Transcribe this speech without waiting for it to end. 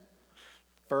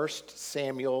1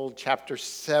 Samuel chapter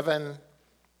 7.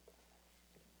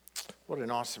 What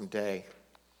an awesome day.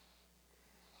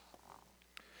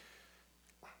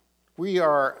 We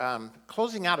are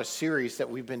closing out a series that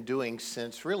we've been doing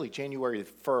since really January the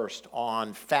 1st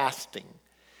on fasting.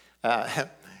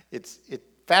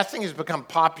 Fasting has become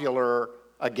popular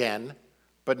again,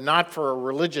 but not for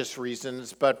religious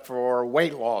reasons, but for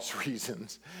weight loss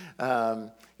reasons.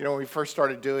 When we first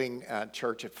started doing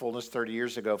church at Fullness 30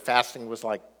 years ago, fasting was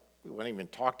like, we weren't even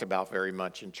talked about very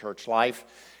much in church life.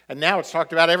 And now it's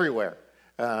talked about everywhere,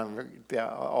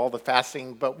 all the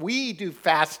fasting. But we do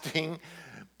fasting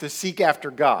to seek after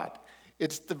God.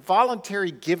 It's the voluntary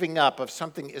giving up of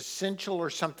something essential or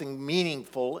something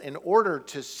meaningful in order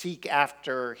to seek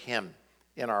after Him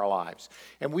in our lives.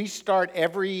 And we start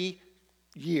every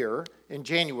year in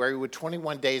January with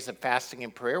 21 days of fasting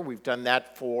and prayer. We've done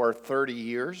that for 30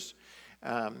 years.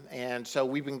 And so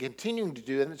we've been continuing to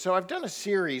do it. And so I've done a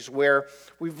series where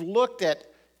we've looked at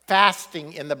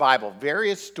fasting in the Bible,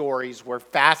 various stories where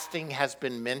fasting has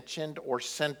been mentioned or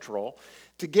central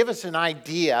to give us an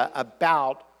idea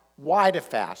about why to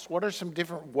fast. What are some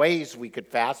different ways we could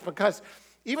fast? Because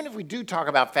even if we do talk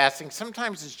about fasting,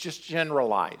 sometimes it's just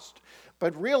generalized.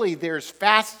 But really, there's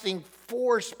fasting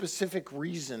for specific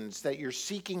reasons that you're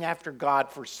seeking after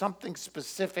God for something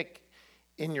specific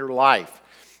in your life.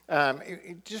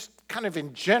 Just kind of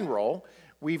in general,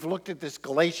 we've looked at this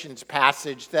Galatians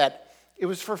passage that it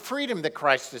was for freedom that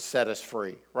Christ has set us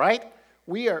free, right?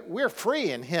 We're free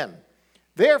in Him.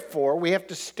 Therefore, we have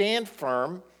to stand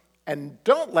firm and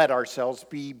don't let ourselves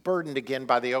be burdened again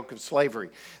by the yoke of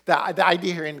slavery. The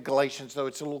idea here in Galatians, though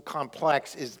it's a little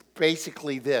complex, is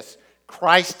basically this.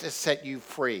 Christ has set you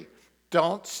free.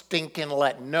 Don't stink and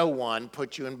let no one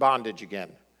put you in bondage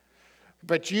again.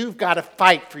 But you've got to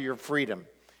fight for your freedom.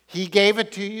 He gave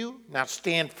it to you. Now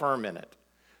stand firm in it.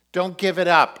 Don't give it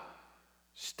up.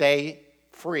 Stay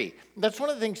free. That's one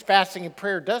of the things fasting and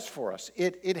prayer does for us.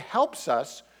 It helps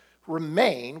us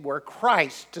remain where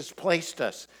Christ has placed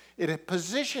us. It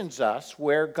positions us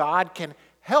where God can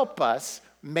help us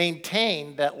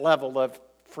maintain that level of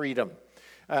freedom.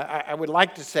 I would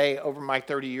like to say over my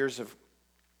 30 years of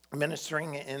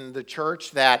ministering in the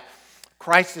church that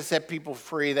Christ has set people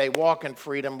free. They walk in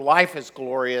freedom. Life is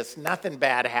glorious. Nothing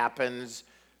bad happens.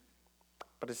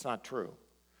 But it's not true.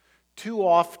 Too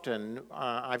often,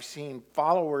 I've seen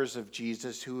followers of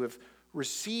Jesus who have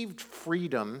received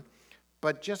freedom,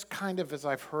 but just kind of, as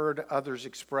I've heard others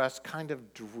express, kind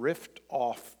of drift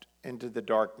off into the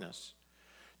darkness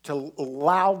to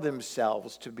allow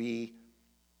themselves to be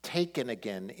taken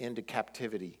again into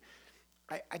captivity.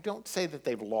 I don't say that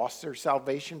they've lost their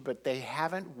salvation, but they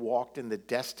haven't walked in the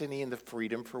destiny and the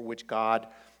freedom for which God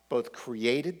both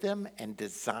created them and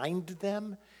designed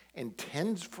them,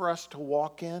 intends for us to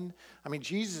walk in. I mean,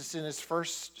 Jesus in His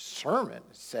first sermon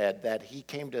said that He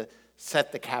came to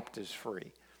set the captives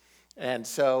free. And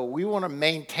so we want to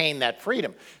maintain that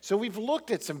freedom. So we've looked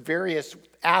at some various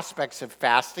aspects of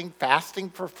fasting. Fasting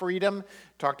for freedom.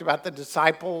 Talked about the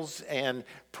disciples and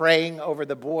praying over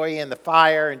the boy in the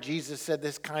fire. And Jesus said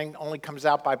this kind only comes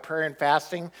out by prayer and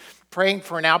fasting. Praying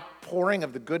for an outpouring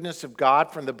of the goodness of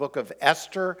God from the book of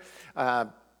Esther.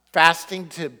 Fasting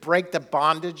to break the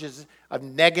bondages of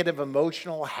negative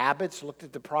emotional habits. Looked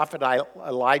at the prophet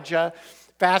Elijah.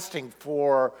 Fasting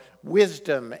for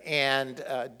wisdom and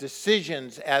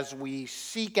decisions as we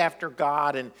seek after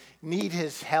God and need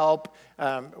His help.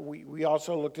 We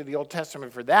also looked at the Old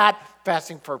Testament for that.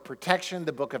 Fasting for protection,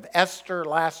 the book of Esther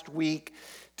last week.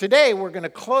 Today we're going to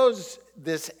close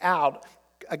this out.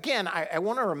 Again, I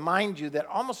want to remind you that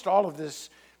almost all of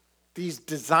these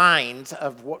designs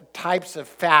of what types of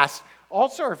fast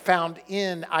also are found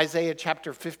in Isaiah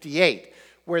chapter 58.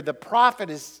 Where the prophet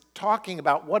is talking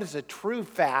about what does a true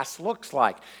fast looks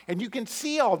like. And you can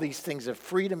see all these things of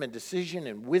freedom and decision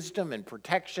and wisdom and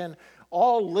protection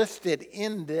all listed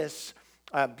in this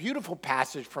beautiful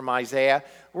passage from Isaiah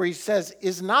where he says,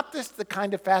 is not this the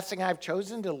kind of fasting I've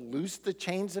chosen to loose the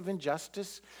chains of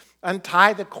injustice,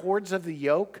 untie the cords of the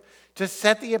yoke, to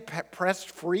set the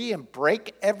oppressed free and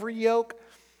break every yoke?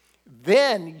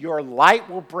 Then your light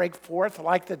will break forth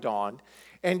like the dawn,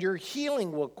 and your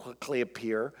healing will quickly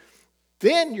appear.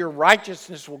 Then your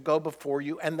righteousness will go before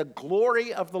you, and the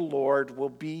glory of the Lord will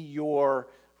be your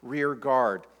rear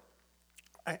guard.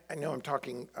 I know I'm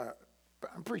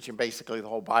preaching basically the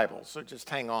whole Bible, so just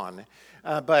hang on.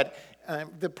 But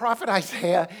the prophet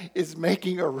Isaiah is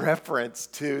making a reference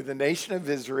to the nation of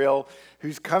Israel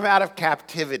who's come out of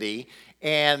captivity,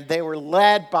 and they were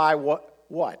led by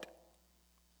what?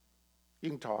 You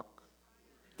can talk.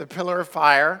 The pillar of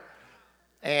fire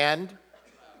and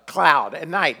cloud at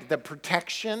night. The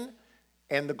protection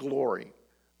and the glory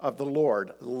of the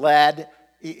Lord led,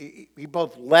 he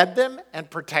both led them and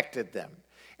protected them.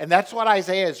 And that's what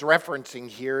Isaiah is referencing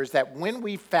here, is that when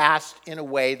we fast in a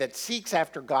way that seeks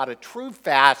after God, a true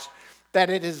fast, that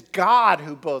it is God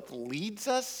who both leads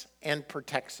us and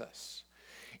protects us.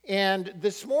 And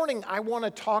this morning, I want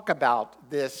to talk about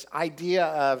this idea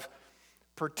of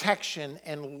protection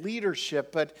and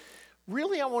leadership, but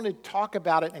really I want to talk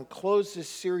about it and close this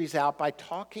series out by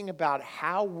talking about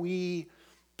how we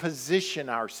position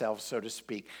ourselves, so to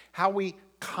speak, how we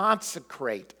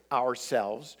consecrate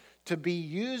ourselves to be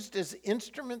used as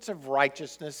instruments of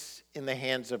righteousness in the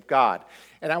hands of God.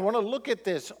 And I want to look at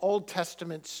this Old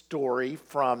Testament story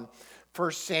from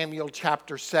 1 Samuel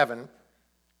chapter 7.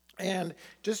 And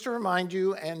just to remind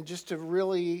you, and just to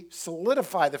really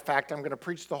solidify the fact I'm going to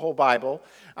preach the whole Bible,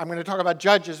 I'm going to talk about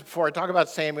Judges before I talk about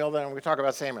Samuel, then I'm going to talk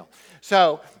about Samuel.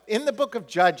 So in the book of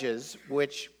Judges,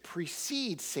 which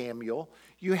precedes Samuel,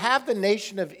 you have the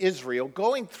nation of Israel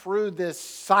going through this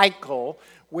cycle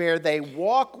where they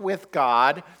walk with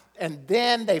God, and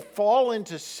then they fall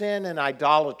into sin and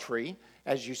idolatry.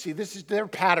 As you see, this is their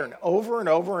pattern over and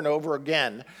over and over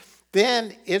again.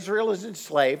 Then Israel is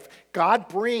enslaved. God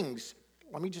brings,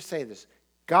 let me just say this,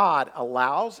 God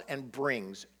allows and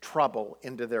brings trouble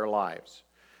into their lives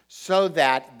so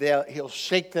that he'll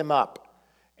shake them up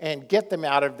and get them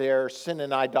out of their sin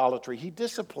and idolatry. He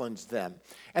disciplines them.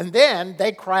 And then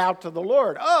they cry out to the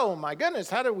Lord, "Oh my goodness,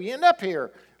 how did we end up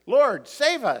here? Lord,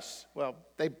 save us." Well,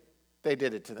 they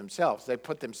did it to themselves. They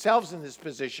put themselves in this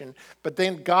position, but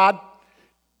then God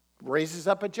raises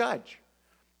up a judge.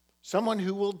 Someone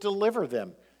who will deliver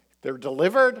them. They're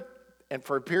delivered, and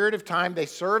for a period of time, they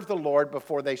serve the Lord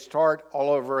before they start all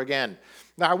over again.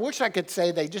 Now, I wish I could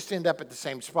say they just end up at the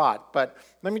same spot, but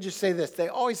let me just say this. They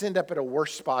always end up at a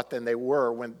worse spot than they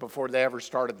were before they ever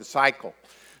started the cycle.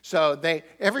 So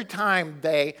every time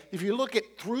if you look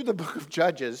through the book of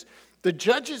Judges, the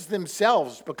judges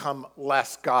themselves become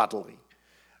less godly.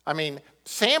 I mean,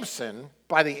 Samson,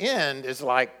 by the end, is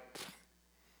like,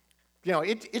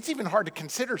 it's even hard to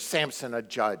consider Samson a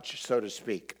judge, so to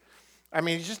speak. I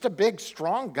mean, he's just a big,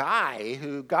 strong guy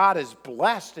who God has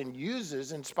blessed and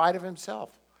uses in spite of himself.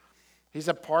 He's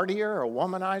a partier, a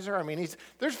womanizer. I mean,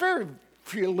 there's very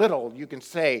little you can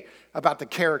say about the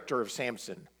character of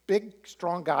Samson. Big,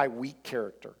 strong guy, weak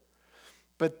character.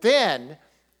 But then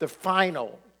the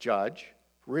final judge,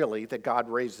 really, that God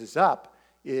raises up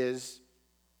is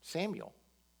Samuel.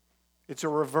 It's a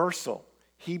reversal.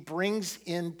 He brings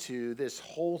into this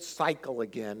whole cycle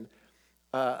again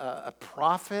a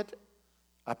prophet,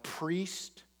 a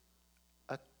priest,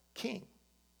 a king.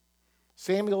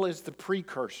 Samuel is the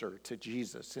precursor to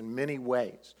Jesus in many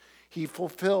ways. He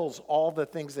fulfills all the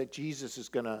things that Jesus is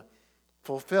going to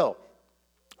fulfill.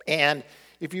 And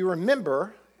if you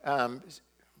remember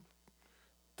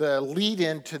the lead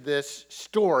into this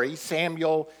story,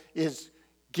 Samuel is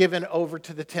given over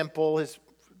to the temple,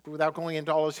 without going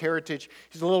into all his heritage.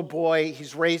 He's a little boy.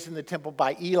 He's raised in the temple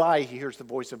by Eli. He hears the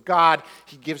voice of God.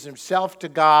 He gives himself to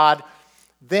God.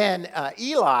 Then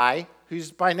Eli,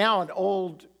 who's by now an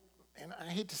old, and I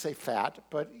hate to say fat,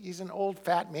 but he's an old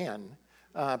fat man,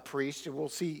 priest. And we'll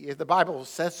see, if the Bible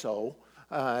says so.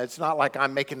 It's not like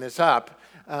I'm making this up.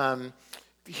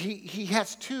 He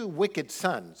has two wicked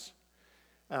sons,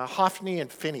 Hophni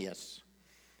and Phinehas.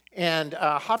 And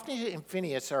Hophni and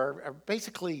Phinehas are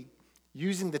basically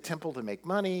using the temple to make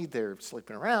money. They're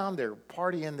sleeping around. They're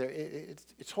partying.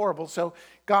 It's horrible. So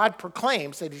God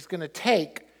proclaims that he's going to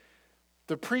take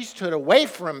the priesthood away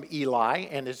from Eli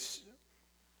and his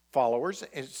followers,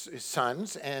 his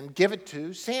sons, and give it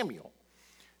to Samuel,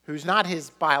 who's not his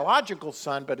biological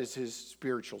son, but is his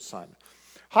spiritual son.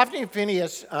 Hophni and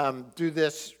Phinehas do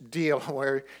this deal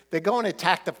where they go and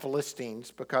attack the Philistines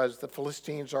because the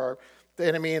Philistines are the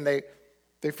enemy, and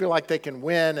they feel like they can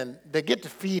win, and they get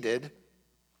defeated.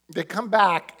 They come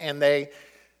back and they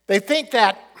think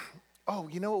that, oh,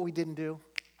 you know what we didn't do?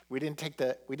 We didn't take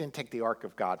the Ark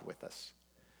of God with us.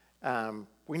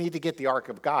 We need to get the Ark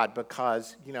of God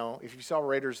because, if you saw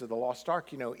Raiders of the Lost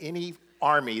Ark, any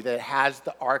army that has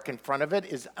the Ark in front of it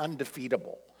is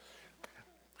undefeatable.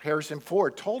 Harrison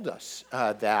Ford told us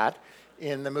that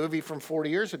in the movie from 40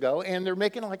 years ago, and they're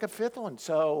making like a fifth one,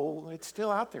 so it's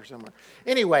still out there somewhere.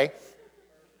 Anyway,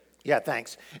 yeah,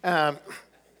 thanks.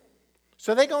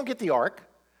 So they go and get the ark,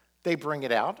 they bring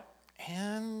it out,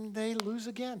 and they lose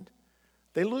again.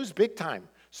 They lose big time.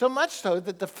 So much so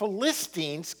that the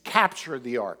Philistines capture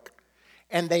the ark.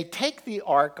 And they take the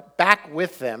ark back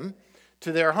with them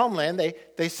to their homeland.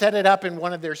 They set it up in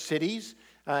one of their cities,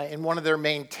 in one of their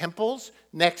main temples,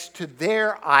 next to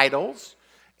their idols.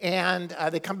 And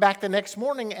they come back the next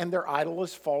morning, and their idol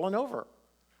has fallen over.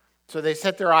 So they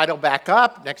set their idol back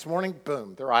up. Next morning,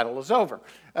 boom, their idol is over.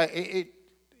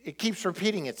 It keeps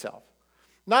repeating itself.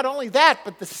 Not only that,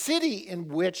 but the city in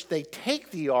which they take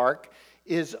the ark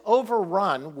is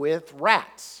overrun with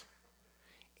rats.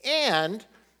 And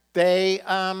they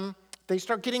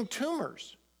start getting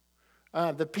tumors.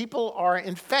 The people are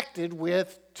infected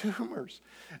with tumors.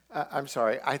 I'm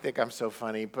sorry, I think I'm so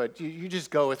funny, but you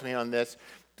just go with me on this.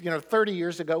 30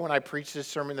 years ago when I preached this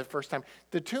sermon the first time,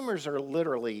 the tumors are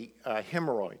literally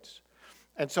hemorrhoids.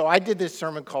 And so I did this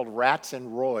sermon called Rats and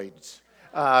Roids.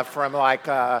 From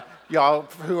y'all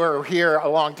who are here a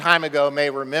long time ago may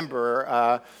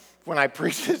remember when I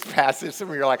preached this passage, some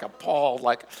of you are like appalled.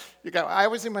 I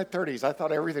was in my 30s. I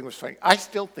thought everything was funny. I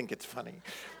still think it's funny.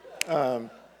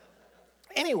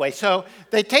 Anyway, so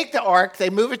they take the ark, they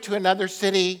move it to another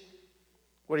city.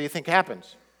 What do you think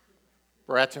happens?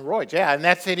 Rats and roids, yeah, in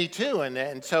that city too.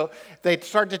 And so they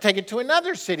start to take it to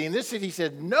another city. And this city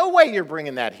said, no way you're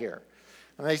bringing that here.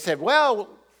 And they said, well,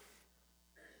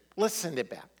 let's send it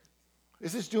back.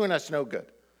 This is doing us no good.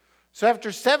 So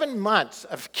after 7 months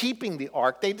of keeping the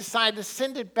ark, they decide to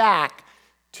send it back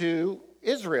to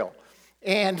Israel.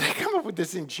 And they come up with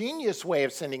this ingenious way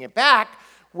of sending it back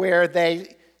where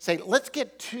they say, let's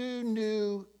get 2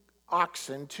 new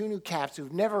oxen, 2 new calves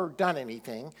who've never done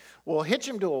anything. We'll hitch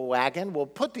them to a wagon. We'll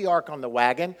put the ark on the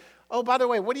wagon. Oh, by the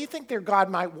way, what do you think their God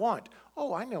might want?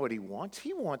 Oh, I know what he wants.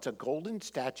 He wants a golden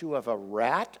statue of a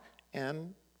rat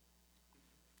and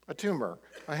a tumor,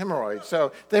 a hemorrhoid.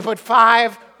 So they put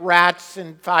 5 rats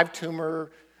and 5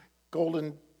 tumor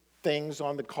golden things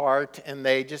on the cart, and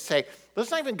they just say, let's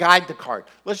not even guide the cart.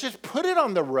 Let's just put it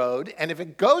on the road, and if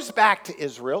it goes back to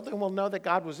Israel, then we'll know that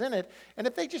God was in it. And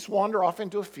if they just wander off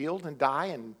into a field and die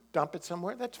and dump it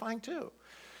somewhere, that's fine too.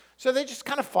 So they just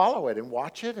kind of follow it and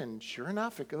watch it, and sure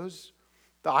enough, it goes.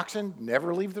 The oxen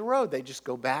never leave the road. They just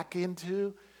go back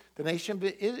into the nation of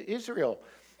Israel.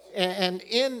 And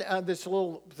in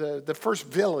the first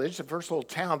village, the first little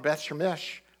town, Beth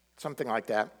Shemesh, something like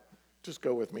that, just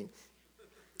go with me.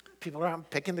 People are out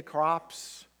picking the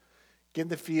crops, getting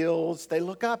the fields. They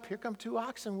look up. Here come 2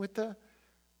 oxen with the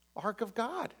Ark of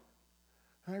God.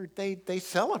 And they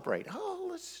celebrate. Oh,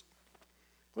 let's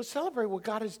celebrate what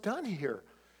God has done here.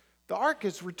 The Ark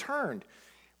is returned.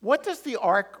 What does the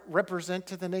Ark represent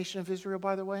to the nation of Israel,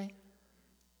 by the way?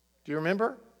 Do you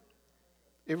remember?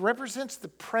 It represents the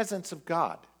presence of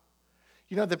God.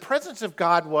 The presence of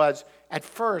God was at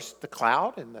first the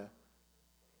cloud and the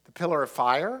pillar of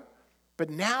fire. But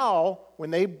now,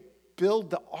 when they build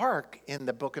the ark in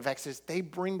the book of Exodus, they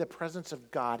bring the presence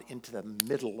of God into the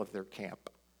middle of their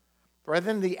camp. Rather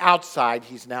than the outside,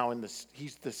 he's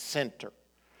the center.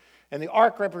 And the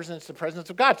ark represents the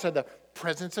presence of God. So the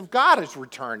presence of God is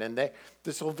returned. And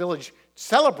this little village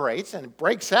celebrates and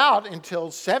breaks out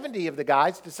until 70 of the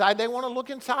guys decide they want to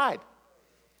look inside.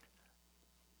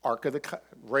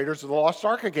 Raiders of the Lost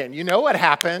Ark again. You know what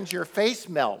happens. Your face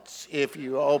melts if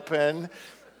you open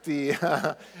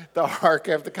the Ark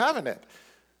of the Covenant.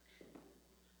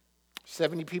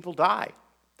 70 people die.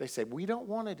 They say, we don't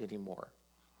want it anymore.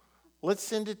 Let's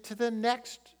send it to the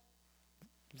next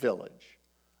village,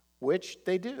 which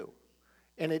they do.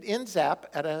 And it ends up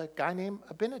at a guy named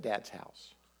Abinadab's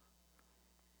house,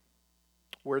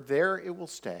 where there it will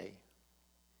stay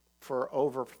for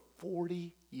over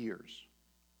 40 years.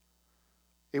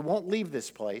 It won't leave this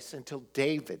place until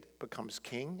David becomes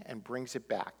king and brings it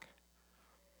back.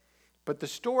 But the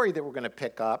story that we're going to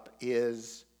pick up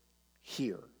is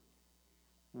here,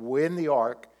 when the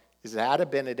ark is at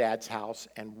Abinadab's house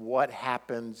and what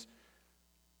happens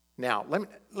now.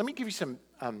 Let me give you some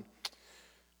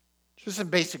just some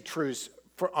basic truths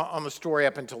on the story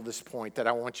up until this point that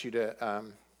I want you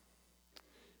to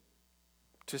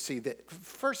see. That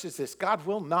first is this: God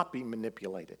will not be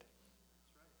manipulated.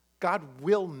 God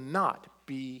will not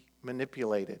be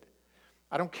manipulated.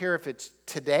 I don't care if it's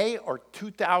today or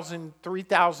 2,000,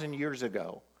 3,000 years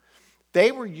ago.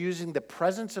 They were using the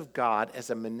presence of God as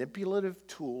a manipulative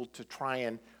tool to try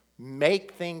and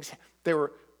make things. They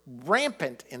were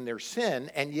rampant in their sin,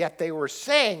 and yet they were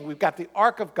saying, we've got the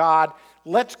ark of God,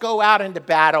 let's go out into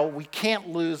battle. We can't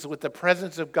lose with the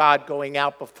presence of God going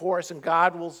out before us. And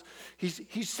God will,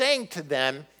 he's saying to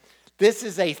them, this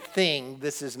is a thing,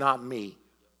 this is not me.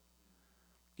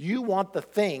 You want the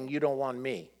thing, you don't want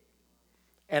me.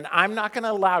 And I'm not going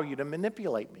to allow you to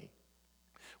manipulate me.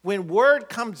 When word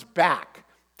comes back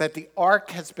that the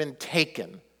ark has been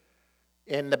taken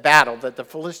in the battle, that the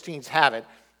Philistines have it,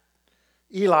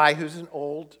 Eli, who's an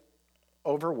old,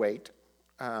 overweight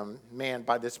man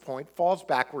by this point, falls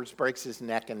backwards, breaks his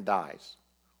neck, and dies.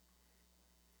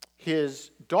 his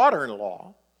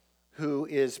daughter-in-law, who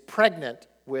is pregnant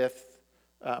with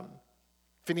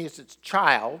Phinehas'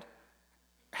 child,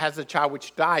 has a child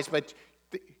which dies, but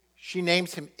she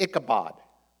names him Ichabod,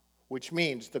 which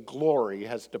means the glory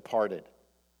has departed.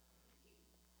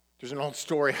 There's an old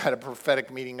story at a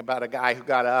prophetic meeting about a guy who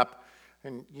got up,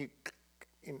 and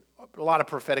in a lot of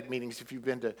prophetic meetings, if you've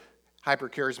been to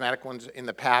hyper-charismatic ones in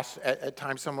the past, at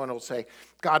times someone will say,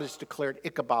 God has declared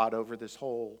Ichabod over this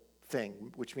whole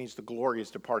thing, which means the glory has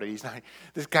departed. He's not,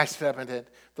 this guy stood up and said,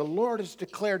 the Lord has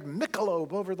declared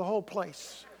Michelob over the whole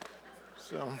place.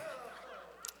 So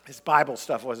his Bible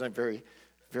stuff wasn't very,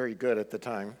 very good at the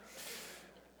time.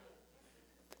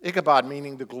 Ichabod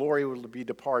meaning the glory will be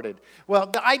departed. Well,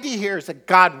 the idea here is that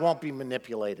God won't be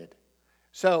manipulated.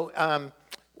 So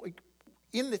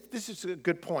this is a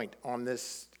good point on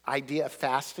this idea of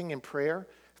fasting and prayer.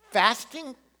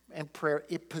 Fasting and prayer,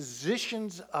 it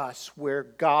positions us where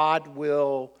God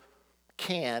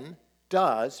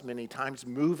does many times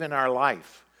move in our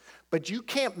life. But you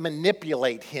can't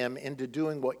manipulate him into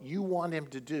doing what you want him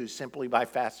to do simply by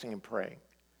fasting and praying.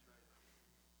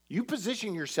 You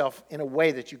position yourself in a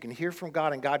way that you can hear from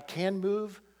God and God can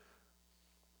move,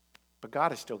 but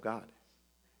God is still God.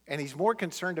 And he's more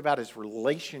concerned about his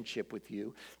relationship with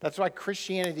you. That's why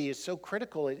Christianity is so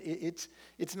critical. It's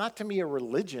not to me a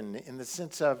religion in the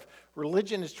sense of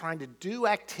religion is trying to do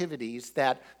activities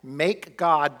that make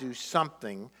God do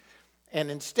something. And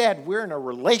instead, we're in a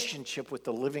relationship with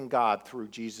the living God through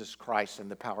Jesus Christ and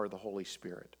the power of the Holy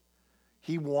Spirit.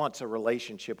 He wants a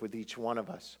relationship with each one of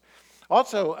us.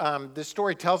 Also, this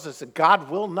story tells us that God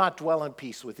will not dwell in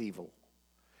peace with evil.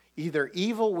 Either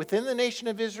evil within the nation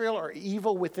of Israel or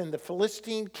evil within the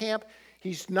Philistine camp.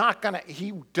 He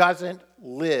doesn't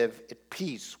live at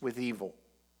peace with evil.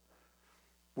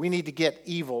 We need to get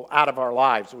evil out of our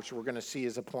lives, which we're going to see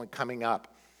as a point coming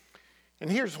up. And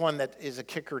here's one that is a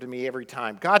kicker to me every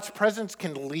time. God's presence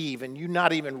can leave and you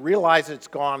not even realize it's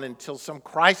gone until some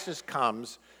crisis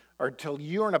comes or until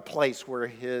you're in a place where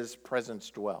his presence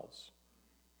dwells.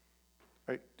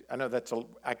 I know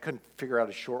I couldn't figure out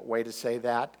a short way to say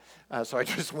that, so I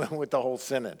just went with the whole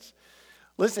sentence.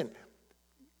 Listen,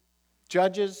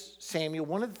 Judges, Samuel,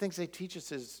 one of the things they teach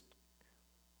us is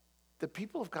the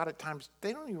people of God at times,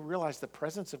 they don't even realize the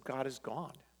presence of God is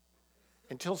gone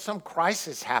until some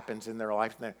crisis happens in their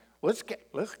life. And let's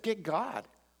get God.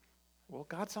 Well,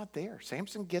 God's not there.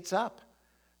 Samson gets up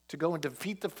to go and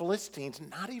defeat the Philistines,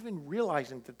 not even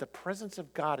realizing that the presence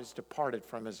of God has departed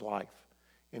from his life.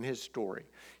 In his story.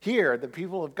 Here, the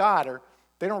people of God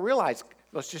they don't realize,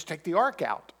 let's just take the ark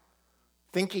out,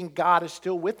 thinking God is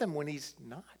still with them when he's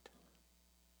not.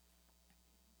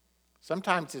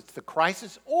 Sometimes it's the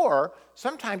crisis, or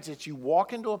sometimes it's you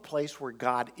walk into a place where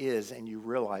God is and you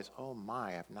realize, oh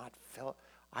my,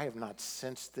 I have not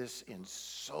sensed this in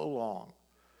so long.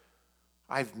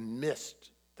 I've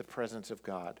missed the presence of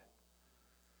God.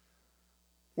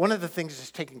 One of the things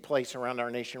that's taking place around our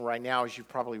nation right now, as you've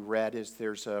probably read, is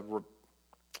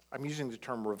I'm using the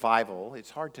term revival.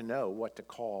 It's hard to know what to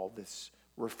call this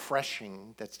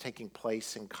refreshing that's taking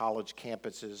place in college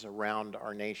campuses around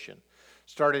our nation.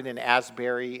 Started in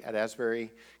Asbury, a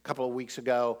couple of weeks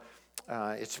ago.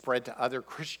 It spread to other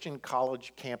Christian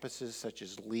college campuses such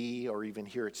as Lee or even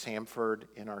here at Samford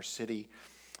in our city.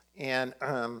 And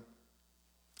a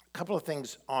couple of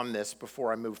things on this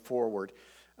before I move forward.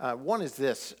 One is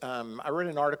this. I read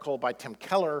an article by Tim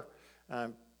Keller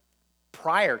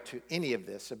prior to any of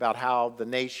this about how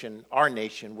our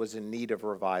nation was in need of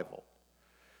revival.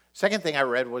 Second thing I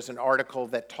read was an article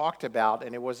that talked about,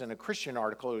 and it wasn't a Christian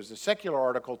article, it was a secular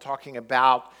article talking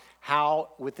about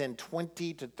how within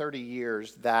 20 to 30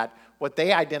 years that what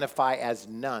they identify as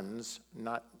nuns,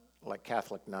 not like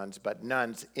Catholic nuns, but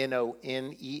nuns,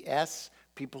 N-O-N-E-S,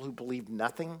 people who believe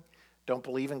nothing, don't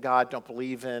believe in God, don't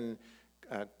believe in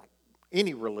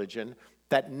any religion,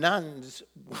 that nuns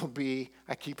will be,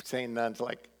 I keep saying nuns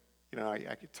like,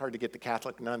 it's hard to get the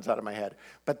Catholic nuns out of my head,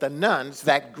 but the nuns,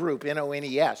 that group,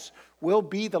 N-O-N-E-S, will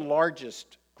be the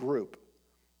largest group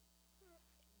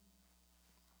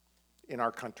in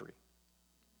our country.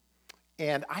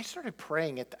 And I started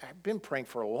praying, I've been praying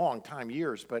for a long time,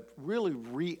 years, but really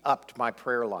re-upped my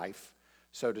prayer life,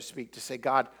 so to speak, to say,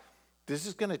 God, this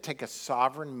is going to take a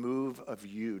sovereign move of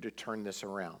you to turn this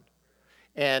around.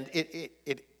 And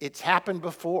it's happened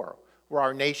before, where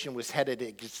our nation was headed the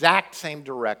exact same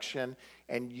direction,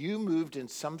 and you moved in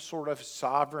some sort of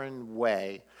sovereign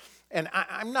way. And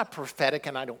I'm not prophetic,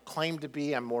 and I don't claim to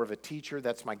be. I'm more of a teacher.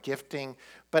 That's my gifting.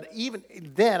 But even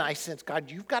then, I sense,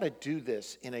 God, you've got to do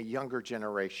this in a younger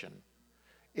generation.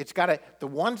 It's got to, the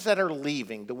ones that are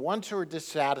leaving, the ones who are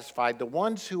dissatisfied, the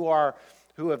ones who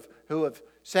who have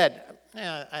said,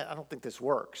 I don't think this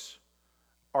works,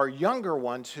 are younger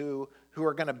ones who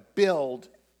are going to build.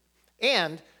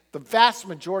 And the vast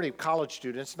majority of college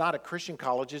students, not at Christian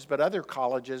colleges, but other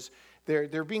colleges,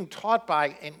 they're being taught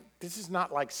by, and this is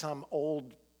not like some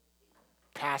old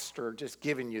pastor just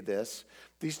giving you this.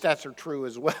 These stats are true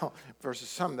as well, versus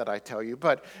some that I tell you.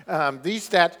 But these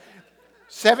stats,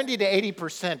 70 to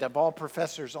 80% of all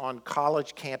professors on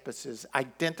college campuses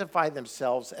identify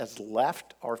themselves as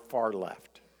left or far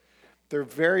left. They're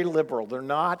very liberal.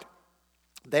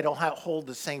 They don't hold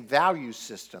the same value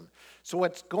system. So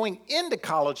what's going into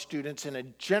college students in a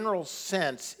general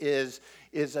sense is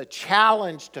a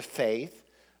challenge to faith,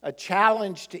 a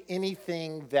challenge to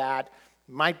anything that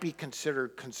might be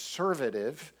considered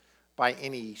conservative by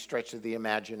any stretch of the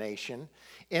imagination.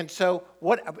 And so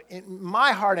in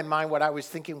my heart and mind, what I was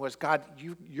thinking was, God,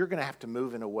 you're going to have to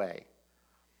move in a way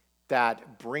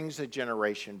that brings a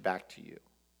generation back to you.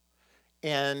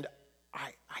 And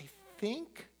I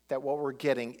think that what we're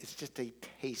getting is just a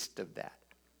taste of that.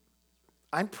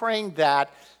 I'm praying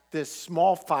that this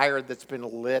small fire that's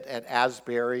been lit at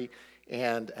Asbury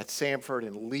and at Samford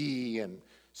and Lee and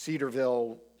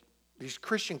Cedarville, these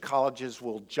Christian colleges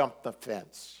will jump the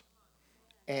fence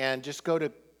and just go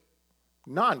to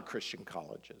non-Christian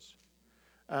colleges.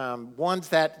 Ones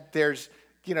that there's,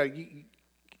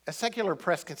 a secular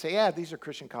press can say, yeah, these are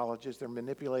Christian colleges. They're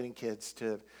manipulating kids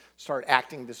to start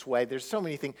acting this way. There's so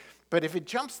many things. But if it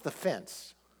jumps the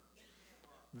fence,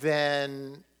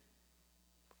 then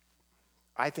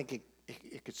I think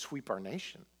it could sweep our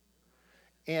nation.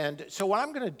 And so what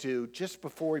I'm going to do just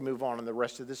before we move on in the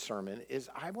rest of this sermon is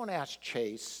I want to ask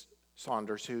Chase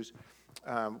Saunders,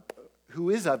 who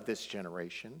is of this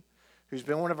generation, who's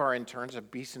been one of our interns, a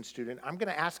Beeson student. I'm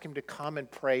going to ask him to come and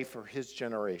pray for his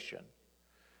generation,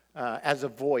 as a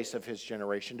voice of his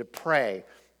generation, to pray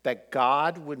that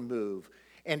God would move.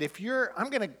 And I'm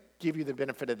going to give you the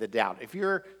benefit of the doubt. If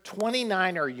you're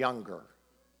 29 or younger,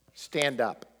 stand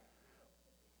up.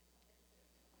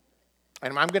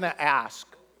 And I'm going to ask,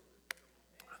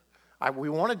 we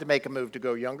wanted to make a move to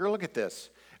go younger. Look at this.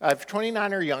 If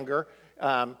 29 or younger,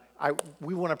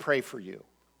 we want to pray for you,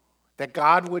 that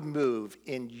God would move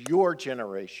in your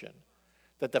generation,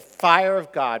 that the fire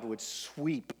of God would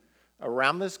sweep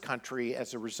around this country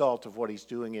as a result of what he's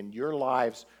doing in your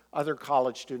lives, other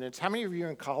college students. How many of you are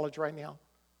in college right now?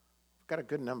 We've got a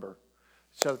good number.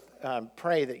 So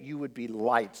pray that you would be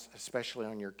lights, especially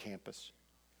on your campus.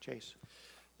 Chase?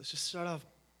 Let's just start off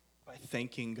by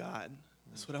thanking God.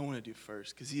 That's what I want to do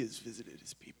first, because he has visited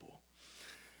his people.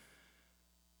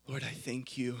 Lord, I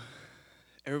thank you.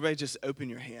 Everybody just open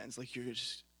your hands like you're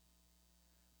just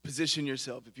position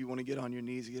yourself. If you want to get on your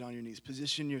knees, get on your knees.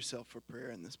 Position yourself for prayer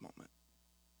in this moment.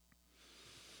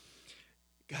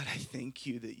 God, I thank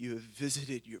you that you have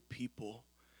visited your people.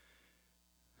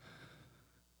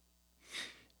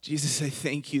 Jesus, I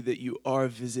thank you that you are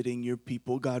visiting your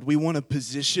people. God, we want to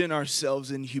position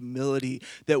ourselves in humility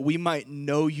that we might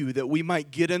know you, that we might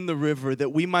get in the river, that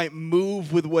we might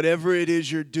move with whatever it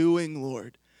is you're doing,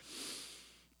 Lord.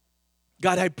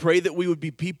 God, I pray that we would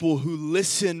be people who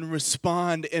listen,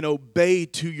 respond, and obey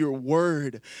to your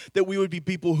word. That we would be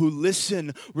people who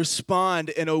listen, respond,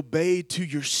 and obey to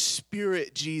your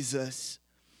spirit, Jesus.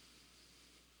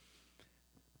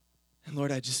 And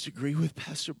Lord, I just agree with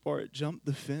Pastor Bart. Jump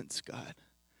the fence, God.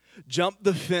 Jump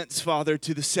the fence, Father,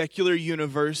 to the secular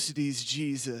universities,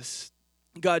 Jesus.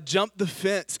 God, jump the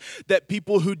fence that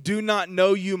people who do not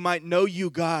know you might know you,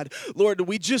 God. Lord,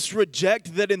 we just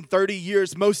reject that in 30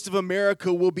 years, most of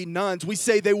America will be nuns. We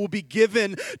say they will be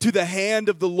given to the hand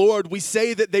of the Lord. We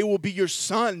say that they will be your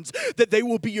sons, that they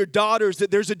will be your daughters,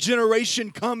 that there's a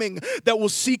generation coming that will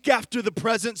seek after the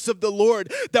presence of the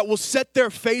Lord, that will set their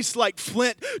face like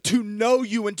flint to know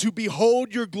you and to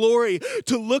behold your glory,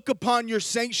 to look upon your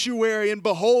sanctuary and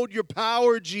behold your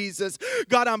power, Jesus.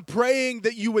 God, I'm praying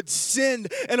that you would send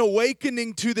an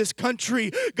awakening to this country.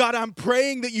 God, I'm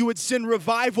praying that you would send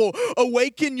revival.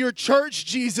 Awaken your church,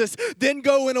 Jesus. Then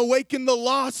go and awaken the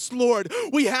lost, Lord.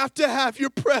 We have to have your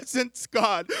presence,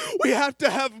 God. We have to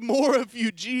have more of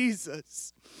you,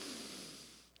 Jesus.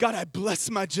 God, I bless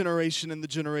my generation and the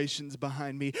generations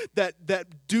behind me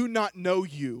that do not know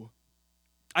you.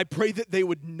 I pray that they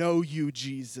would know you,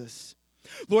 Jesus.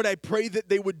 Lord, I pray that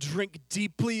they would drink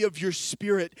deeply of your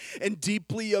spirit and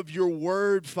deeply of your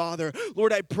word, Father.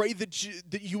 Lord, I pray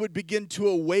that you would begin to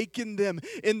awaken them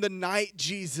in the night,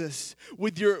 Jesus,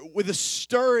 with a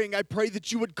stirring. I pray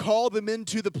that you would call them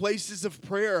into the places of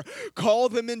prayer. Call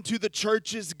them into the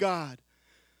churches, God.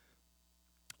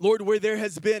 Lord, where there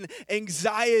has been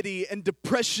anxiety and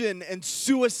depression and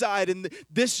suicide in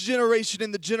this generation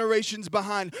and the generations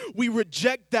behind, we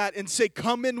reject that and say,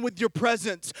 come in with your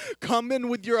presence, come in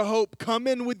with your hope, come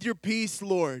in with your peace,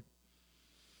 Lord.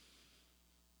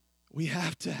 We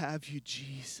have to have you,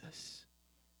 Jesus.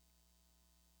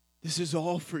 This is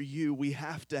all for you. We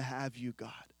have to have you, God.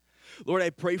 Lord,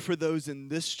 I pray for those in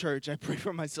this church. I pray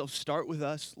for myself. Start with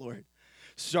us, Lord.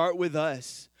 Start with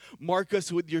us. Mark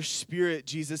us with your Spirit,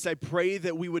 Jesus. I pray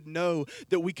that we would know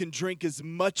that we can drink as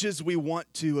much as we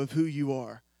want to of who you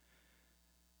are.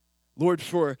 Lord,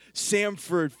 for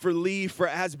Samford, for Lee, for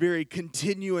Asbury,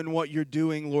 continue in what you're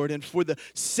doing, Lord. And for the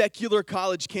secular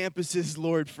college campuses,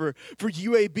 Lord, for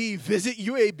UAB, visit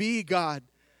UAB, God.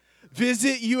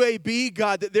 Visit UAB,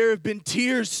 God, that there have been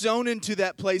tears sown into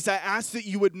that place. I ask that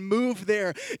you would move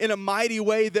there in a mighty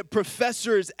way, that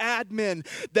professors, admin,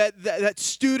 that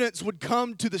students would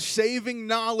come to the saving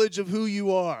knowledge of who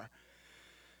you are.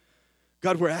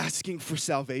 God, we're asking for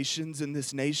salvations in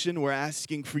this nation. We're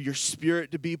asking for your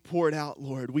Spirit to be poured out,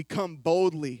 Lord. We come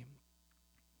boldly.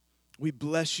 We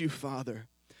bless you, Father.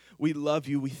 We love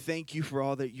you. We thank you for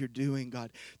all that you're doing, God.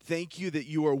 Thank you that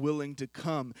you are willing to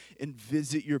come and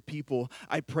visit your people.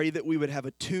 I pray that we would have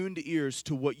attuned ears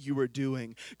to what you are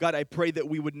doing. God, I pray that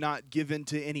we would not give in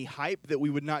to any hype, that we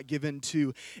would not give in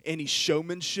to any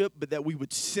showmanship, but that we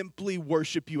would simply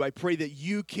worship you. I pray that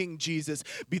you, King Jesus,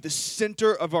 be the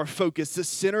center of our focus, the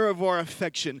center of our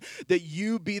affection, that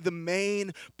you be the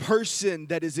main person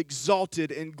that is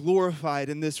exalted and glorified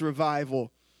in this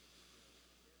revival.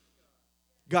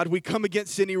 God, we come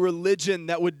against any religion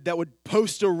that would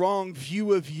post a wrong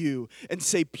view of you and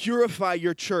say, purify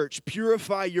your church,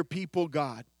 purify your people,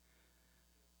 God.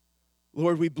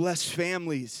 Lord, we bless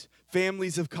families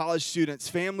of college students,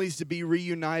 families to be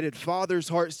reunited, fathers'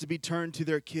 hearts to be turned to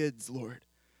their kids, Lord.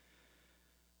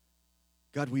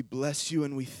 God, we bless you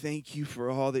and we thank you for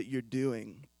all that you're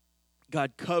doing.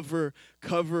 God, cover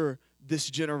this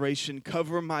generation,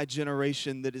 cover my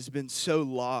generation that has been so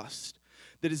lost,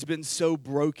 that has been so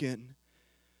broken.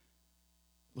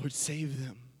 Lord, save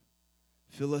them.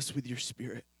 Fill us with your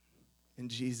Spirit. In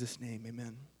Jesus' name,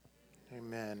 amen.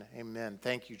 Amen. Amen.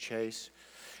 Thank you, Chase.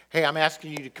 Hey, I'm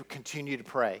asking you to continue to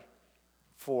pray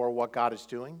for what God is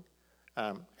doing.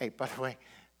 Hey, by the way,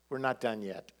 we're not done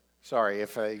yet. Sorry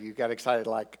if you got excited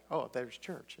like, oh, there's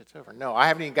church. It's over. No, I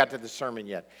haven't even got to the sermon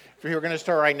yet. We're going to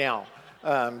start right now.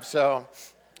 But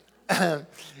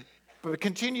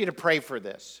continue to pray for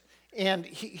this. And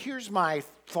here's my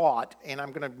thought, and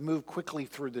I'm going to move quickly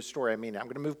through the story. I'm going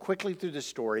to move quickly through the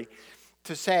story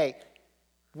to say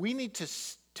we need to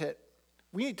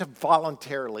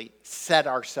voluntarily set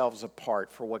ourselves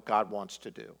apart for what God wants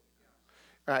to do.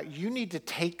 You need to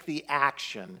take the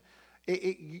action.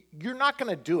 You're not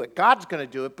going to do it. God's going to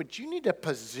do it, but you need to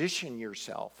position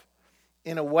yourself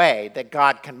in a way that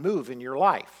God can move in your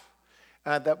life.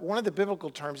 That one of the biblical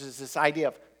terms is this idea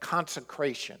of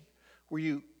consecration, where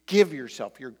you give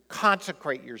yourself, you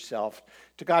consecrate yourself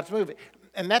to God's move.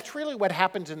 And that's really what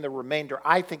happens in the remainder,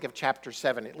 I think, of chapter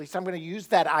 7. At least I'm going to use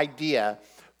that idea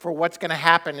for what's going to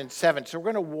happen in 7. So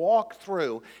we're going to walk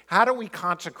through, how do we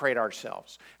consecrate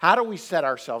ourselves? How do we set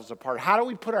ourselves apart? How do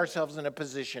we put ourselves in a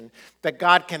position that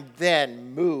God can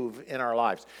then move in our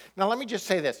lives? Now, let me just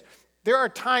say this. There are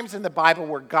times in the Bible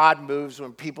where God moves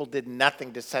when people did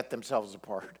nothing to set themselves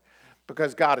apart,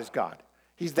 because God is God.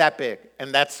 He's that big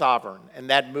and that sovereign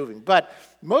and that moving. But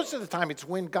most of the time it's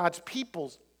when God's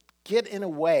people get in a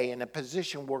way, in a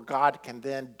position where God can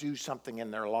then do something in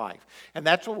their life. And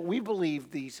that's what we believe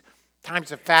these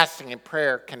times of fasting and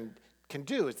prayer can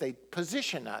do, is they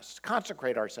position us,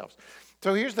 consecrate ourselves.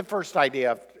 So here's the first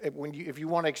idea. If you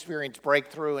want to experience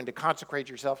breakthrough and to consecrate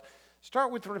yourself,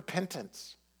 start with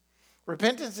repentance.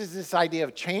 Repentance is this idea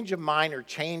of change of mind or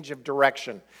change of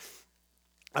direction.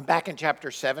 I'm back in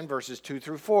chapter 7, verses 2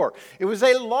 through 4. It was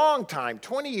a long time,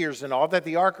 20 years in all, that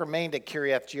the ark remained at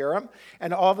Kiriath Jearim,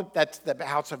 and that's the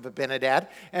house of Abinadab,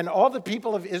 and all the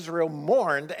people of Israel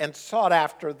mourned and sought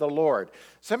after the Lord.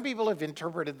 Some people have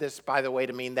interpreted this, by the way,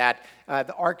 to mean that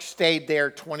the ark stayed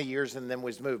there 20 years and then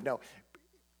was moved. No,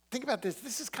 think about this.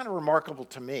 This is kind of remarkable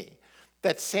to me,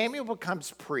 that Samuel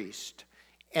becomes priest,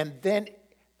 and then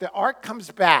the ark comes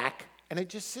back, and it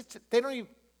just sits. They don't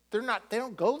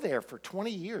go there for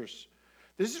 20 years.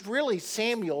 This is really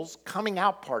Samuel's coming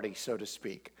out party, so to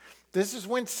speak. This is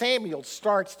when Samuel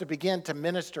starts to begin to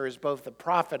minister as both a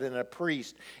prophet and a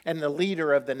priest and the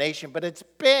leader of the nation. But it's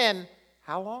been,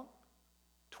 how long?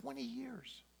 20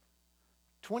 years.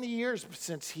 20 years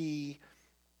since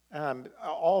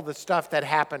all the stuff that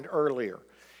happened earlier.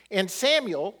 And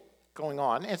Samuel, going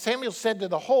on. And Samuel said to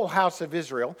the whole house of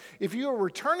Israel, if you are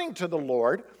returning to the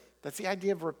Lord, that's the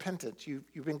idea of repentance.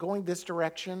 You've been going this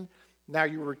direction, now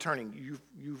you're returning.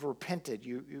 You've repented.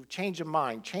 You've changed of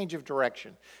mind, change of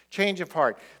direction, change of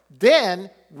heart. Then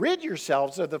rid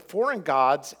yourselves of the foreign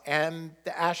gods and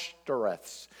the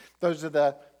Ashtoreths. Those are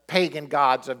the pagan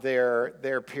gods of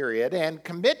their period. And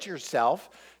commit yourself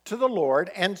to the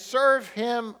Lord and serve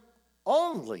him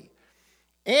only.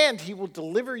 And he will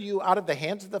deliver you out of the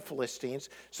hands of the Philistines.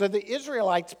 So the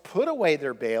Israelites put away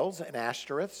their Baals and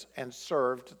Ashtoreths and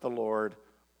served the Lord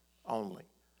only.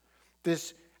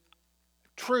 This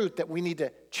truth that we need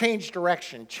to change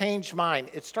direction, change mind,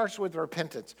 it starts with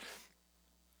repentance.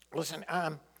 Listen,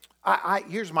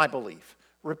 here's my belief.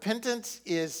 Repentance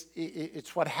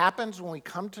it's what happens when we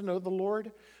come to know the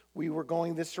Lord. We were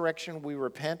going this direction, we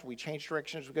repent, we change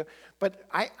direction as we go. But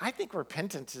I think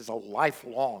repentance is a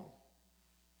lifelong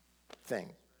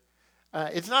thing.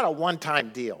 It's not a one-time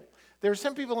deal. There are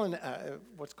some people in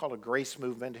what's called a grace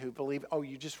movement who believe,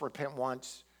 you just repent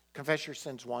once, confess your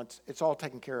sins once, it's all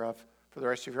taken care of for the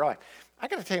rest of your life. I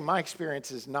got to tell you, my experience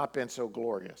has not been so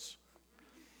glorious.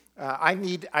 There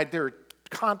are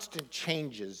constant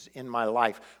changes in my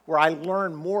life where I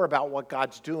learn more about what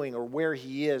God's doing or where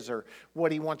he is or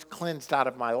what he wants cleansed out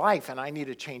of my life, and I need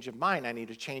a change of mind. I need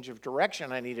a change of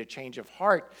direction. I need a change of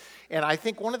heart. And I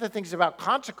think one of the things about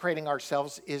consecrating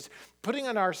ourselves is putting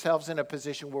ourselves in a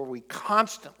position where we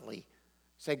constantly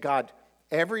say, God,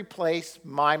 every place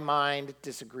my mind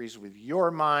disagrees with your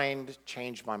mind,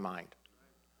 change my mind,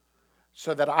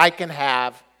 so that I can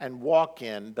have and walk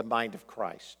in the mind of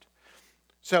Christ.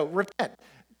 So repent.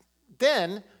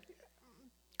 Then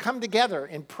come together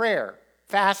in prayer,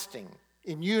 fasting,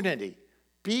 in unity.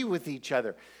 Be with each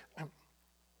other.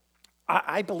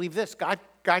 I believe this. God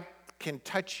can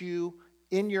touch you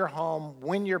in your home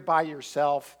when you're by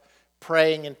yourself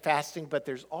praying and fasting, but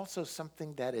there's also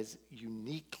something that is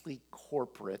uniquely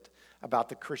corporate about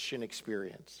the Christian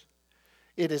experience.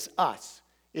 It is us.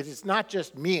 It is not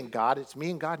just me and God, it's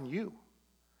me and God and you.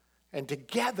 And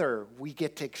together we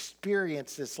get to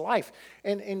experience this life.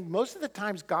 And most of the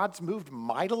times God's moved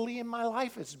mightily in my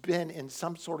life has been in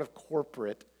some sort of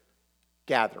corporate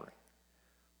gathering.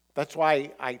 That's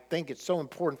why I think it's so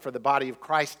important for the body of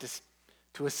Christ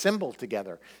to assemble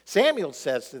together. Samuel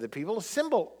says to the people,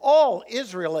 assemble all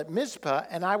Israel at Mizpah,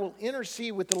 and I will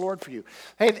intercede with the Lord for you.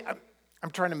 Hey,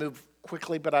 I'm trying to move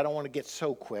quickly, but I don't want to get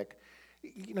so quick.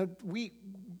 You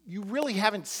really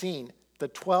haven't seen the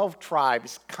 12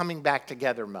 tribes coming back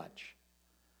together much.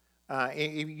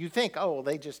 You think,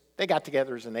 they got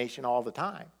together as a nation all the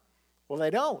time. Well, they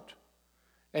don't.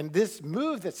 And this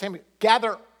move that Samuel,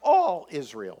 gather all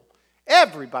Israel,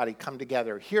 everybody come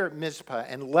together here at Mizpah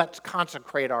and let's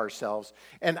consecrate ourselves,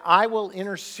 and I will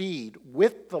intercede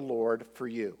with the Lord for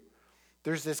you.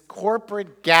 There's this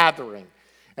corporate gathering.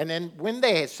 And then when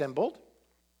they assembled,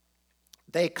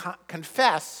 they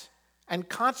confess and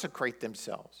consecrate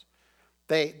themselves.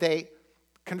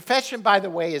 Confession, by the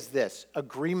way, is this: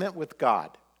 agreement with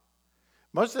God.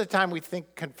 Most of the time we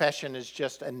think confession is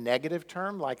just a negative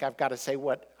term, like I've got to say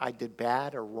what I did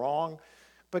bad or wrong.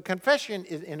 But confession,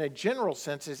 in a general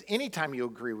sense, is anytime you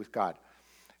agree with God.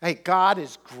 Hey, God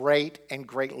is great and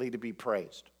greatly to be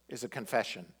praised, is a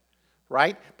confession,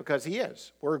 right? Because he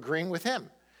is. We're agreeing with him.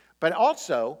 But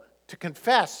also, to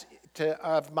confess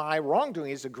of my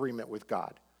wrongdoing is agreement with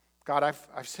God. God,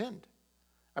 I've sinned.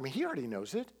 I mean, he already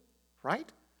knows it, right?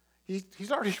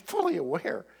 He's already fully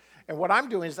aware. And what I'm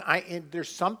doing is there's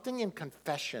something in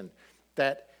confession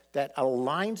that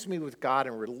aligns me with God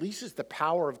and releases the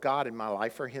power of God in my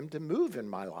life for him to move in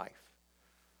my life.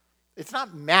 It's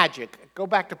not magic. Go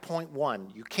back to point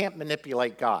 1. You can't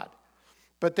manipulate God.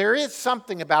 But there is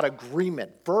something about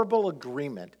agreement, verbal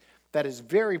agreement, that is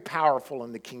very powerful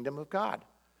in the kingdom of God.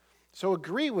 So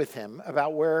agree with him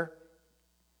about where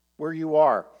you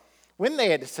are. When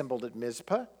they had assembled at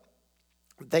Mizpah,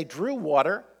 they drew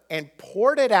water and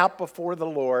poured it out before the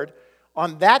Lord.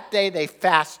 On that day they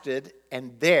fasted,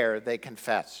 and there they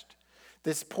confessed.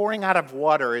 This pouring out of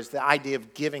water is the idea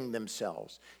of giving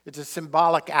themselves. It's a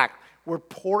symbolic act. We're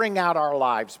pouring out our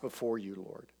lives before you,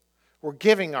 Lord. We're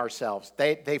giving ourselves.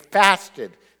 They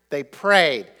fasted, they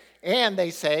prayed, and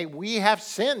they say, we have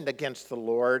sinned against the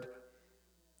Lord.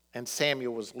 And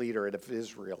Samuel was leader of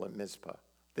Israel at Mizpah.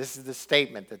 This is the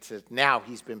statement that says now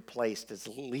he's been placed as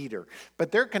leader.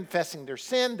 But they're confessing their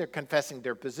sin, they're confessing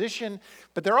their position,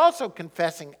 but they're also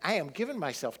confessing, I am giving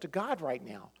myself to God right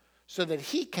now so that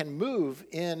he can move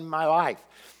in my life.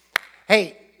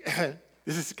 Hey,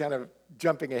 this is kind of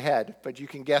jumping ahead, but you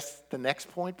can guess the next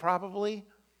point probably.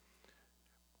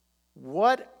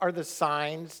 What are the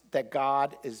signs that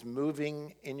God is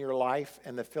moving in your life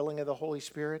and the filling of the Holy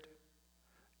Spirit?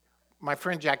 My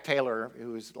friend Jack Taylor,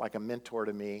 who is like a mentor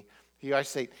to me, he always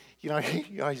say, he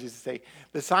always used to say,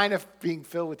 the sign of being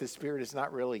filled with the Spirit is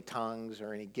not really tongues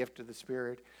or any gift of the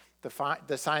Spirit.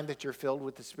 The sign that you're filled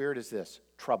with the Spirit is this: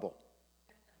 trouble.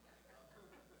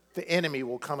 The enemy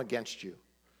will come against you.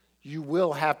 You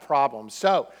will have problems.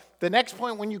 So the next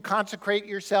point, when you consecrate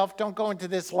yourself, don't go into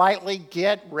this lightly.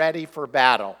 Get ready for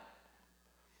battle.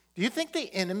 Do you think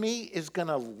the enemy is going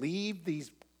to leave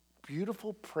these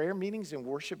beautiful prayer meetings and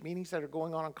worship meetings that are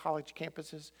going on college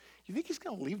campuses? You think he's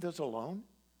going to leave those alone?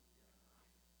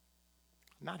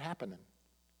 Not happening.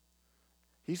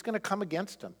 He's going to come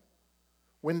against them.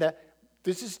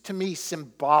 This is, to me,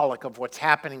 symbolic of what's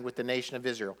happening with the nation of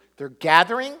Israel. They're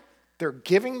gathering, they're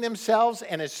giving themselves,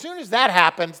 and as soon as that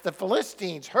happens, the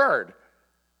Philistines heard.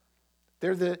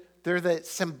 They're the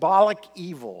symbolic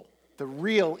evil, the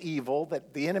real evil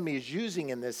that the enemy is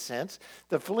using in this sense.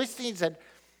 The Philistines had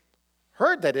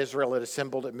heard that Israel had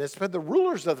assembled at Mizpah. The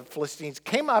rulers of the Philistines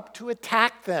came up to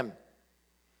attack them.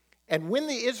 And when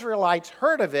the Israelites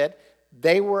heard of it,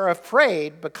 they were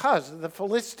afraid because of the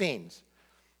Philistines.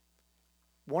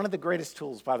 One of the greatest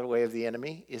tools, by the way, of the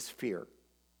enemy is fear.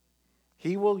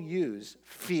 He will use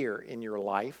fear in your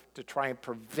life to try and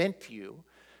prevent you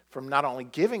from not only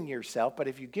giving yourself, but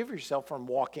if you give yourself, from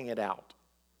walking it out.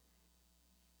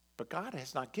 But God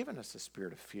has not given us a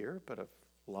spirit of fear, but of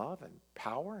love and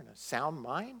power and a sound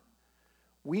mind.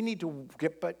 We need to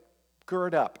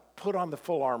gird up, put on the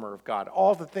full armor of God.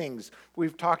 All the things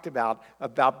we've talked about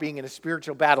being in a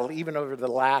spiritual battle, even over the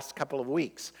last couple of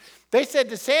weeks. They said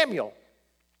to Samuel,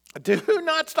 "Do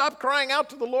not stop crying out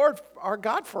to the Lord our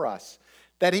God for us,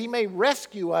 that he may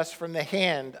rescue us from the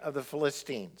hand of the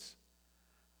Philistines."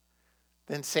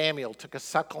 Then Samuel took a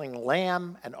suckling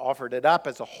lamb and offered it up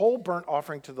as a whole burnt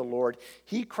offering to the Lord.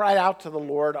 He cried out to the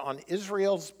Lord on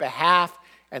Israel's behalf,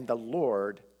 and the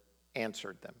Lord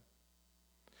answered them.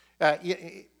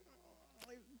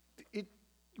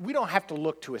 We don't have to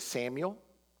look to a Samuel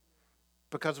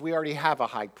because we already have a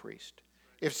high priest.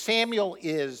 If Samuel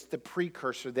is the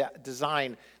precursor, the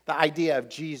design, the idea of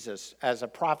Jesus as a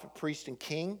prophet, priest, and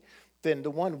king, then the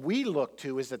one we look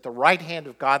to is at the right hand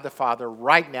of God the Father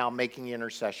right now, making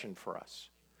intercession for us.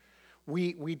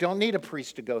 We don't need a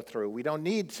priest to go through. We don't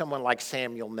need someone like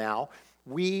Samuel now.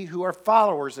 We who are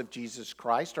followers of Jesus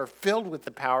Christ are filled with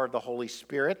the power of the Holy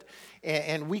Spirit,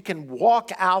 and we can walk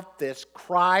out this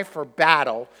cry for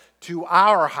battle to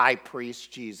our high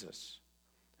priest, Jesus,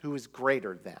 who is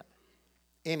greater than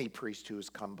any priest who has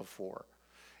come before.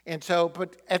 And so,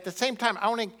 but at the same time, I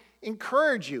want to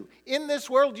encourage you. In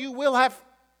this world, you will have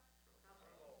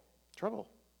trouble.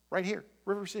 Right here,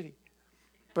 River City.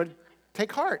 But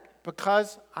take heart,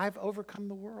 because I've overcome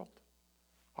the world.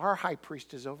 Our high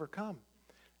priest is overcome.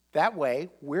 That way,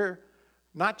 we're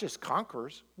not just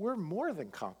conquerors, we're more than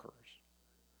conquerors.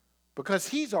 Because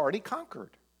he's already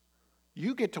conquered.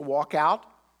 You get to walk out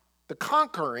the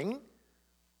conquering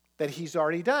that he's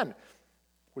already done.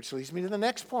 Which leads me to the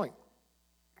next point.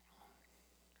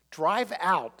 Drive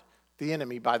out the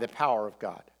enemy by the power of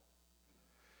God.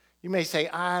 You may say,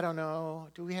 I don't know,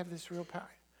 do we have this real power?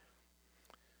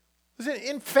 Listen,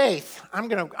 in faith, I'm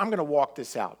gonna walk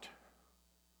this out.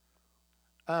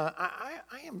 I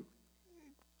am,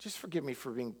 just forgive me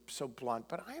for being so blunt,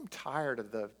 but I am tired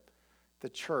of the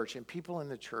church and people in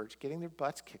the church getting their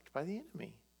butts kicked by the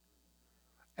enemy.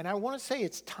 And I want to say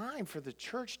it's time for the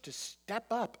church to step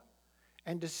up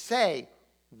and to say,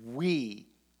 we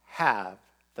have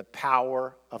the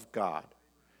power of God.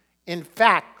 In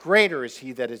fact, greater is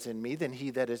he that is in me than he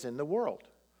that is in the world.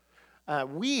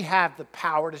 We have the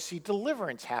power to see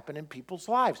deliverance happen in people's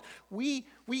lives.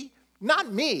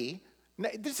 Not me.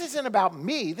 This isn't about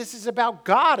me. This is about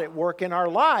God at work in our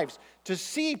lives to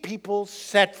see people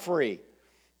set free.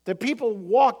 The people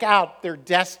walk out their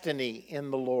destiny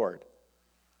in the Lord.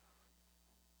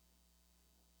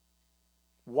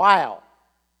 While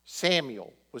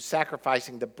Samuel was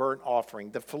sacrificing the burnt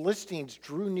offering, the Philistines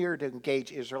drew near to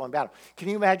engage Israel in battle. Can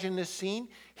you imagine this scene?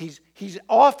 He's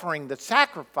offering the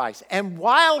sacrifice, and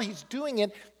while he's doing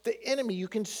it, the enemy, you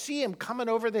can see him coming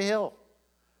over the hill.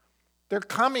 They're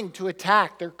coming to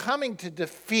attack. They're coming to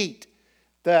defeat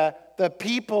the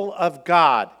people of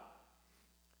God.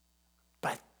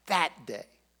 But that day,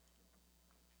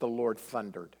 the Lord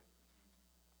thundered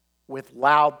with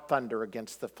loud thunder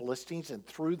against the Philistines and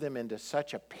threw them into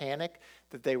such a panic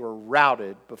that they were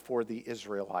routed before the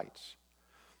Israelites.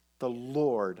 The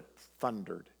Lord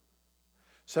thundered.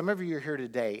 Some of you are here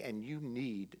today and you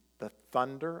need the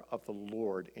thunder of the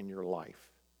Lord in your life.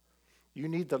 You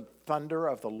need the thunder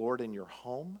of the Lord in your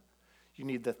home. You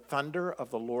need the thunder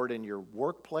of the Lord in your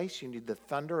workplace. You need the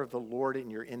thunder of the Lord in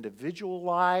your individual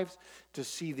lives to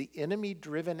see the enemy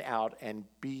driven out and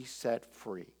be set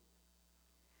free.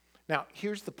 Now,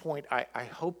 here's the point I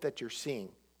hope that you're seeing.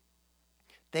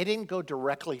 They didn't go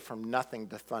directly from nothing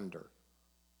to thunder,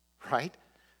 right?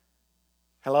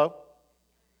 Hello?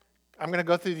 I'm going to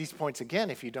go through these points again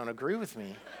if you don't agree with me.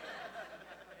 Amen.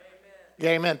 Yeah,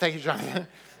 amen. Thank you, Jonathan.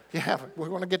 Yeah, we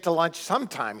want to get to lunch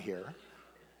sometime here.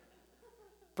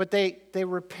 But they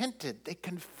repented, they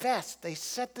confessed, they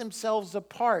set themselves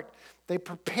apart, they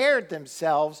prepared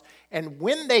themselves, and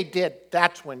when they did,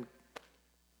 that's when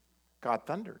God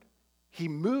thundered. He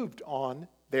moved on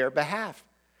their behalf.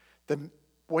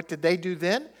 What did they do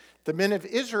then? The men of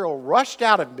Israel rushed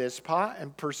out of Mizpah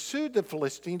and pursued the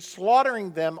Philistines,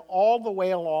 slaughtering them all the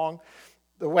way along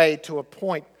the way to a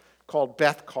point called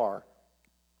Beth-kar.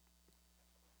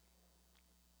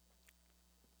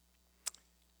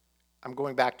 I'm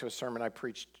going back to a sermon I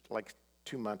preached like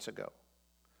 2 months ago.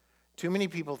 Too many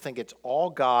people think it's all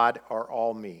God or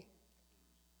all me.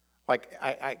 Like,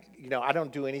 I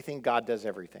don't do anything, God does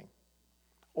everything.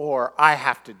 Or I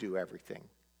have to do everything.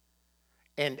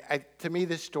 And to me,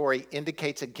 this story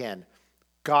indicates again,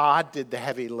 God did the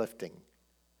heavy lifting.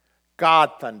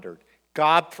 God thundered.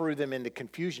 God threw them into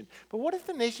confusion. But what if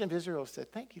the nation of Israel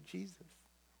said, thank you, Jesus,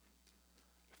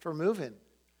 for moving.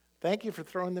 Thank you for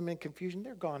throwing them in confusion.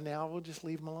 They're gone now. We'll just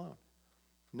leave them alone.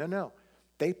 No.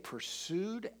 They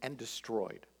pursued and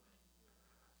destroyed.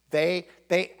 They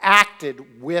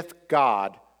acted with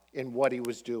God in what he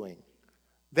was doing.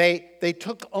 They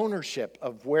took ownership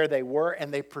of where they were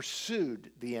and they pursued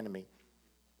the enemy.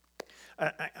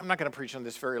 I'm not going to preach on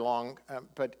this very long,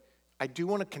 but I do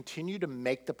want to continue to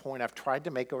make the point I've tried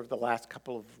to make over the last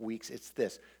couple of weeks. It's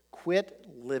this: quit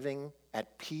living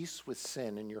at peace with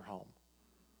sin in your home.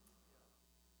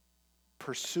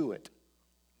 Pursue it.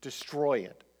 Destroy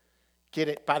it. Get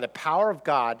it by the power of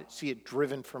God, see it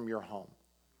driven from your home.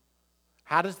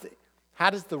 How does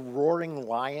the roaring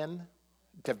lion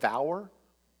devour?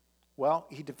 Well,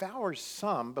 he devours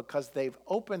some because they've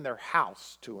opened their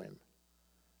house to him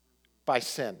by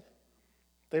sin.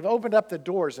 They've opened up the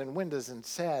doors and windows and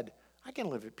said, I can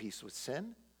live at peace with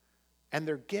sin. And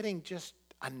they're getting just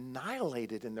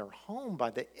annihilated in their home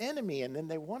by the enemy, and then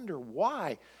they wonder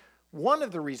why. One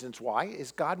of the reasons why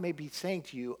is God may be saying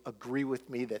to you, agree with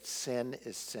me that sin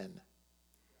is sin.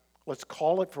 Let's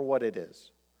call it for what it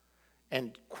is.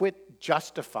 And quit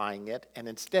justifying it, and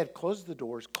instead close the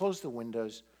doors, close the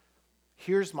windows.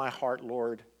 Here's my heart,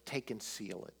 Lord. Take and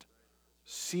seal it.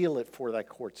 Seal it for thy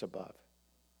courts above.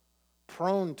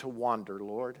 Prone to wander,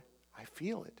 Lord. I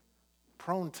feel it.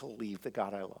 Prone to leave the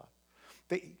God I love.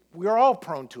 We're all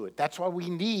prone to it. That's why we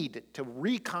need to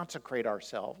reconsecrate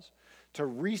ourselves, to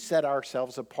reset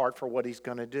ourselves apart for what he's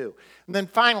going to do. And then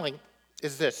finally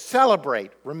is this: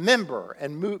 celebrate, remember,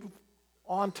 and move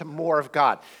on to more of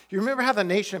God. You remember how the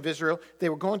nation of Israel, they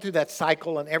were going through that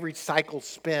cycle, and every cycle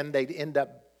spin, they'd end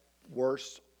up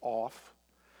worse off.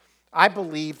 I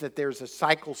believe that there's a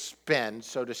cycle spin,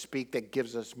 so to speak, that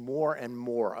gives us more and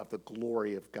more of the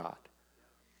glory of God.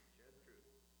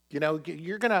 You know,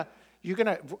 you're gonna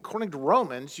according to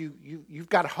Romans, you've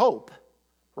got hope,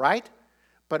 right?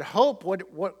 But hope,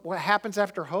 what happens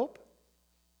after hope?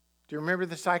 Do you remember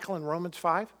the cycle in Romans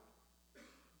 5?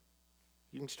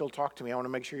 You can still talk to me. I want to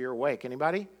make sure you're awake.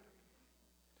 Anybody?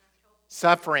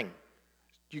 Suffering.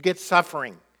 You get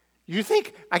suffering. You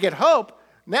think I get hope.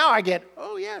 Now I get,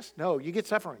 oh yes. No, you get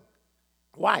suffering.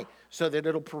 Why? So that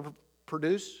it'll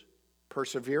produce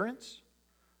perseverance.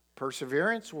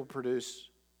 Perseverance will produce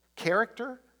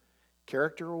character.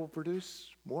 Character will produce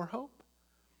more hope.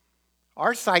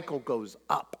 Our cycle goes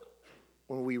up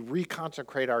when we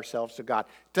reconsecrate ourselves to God.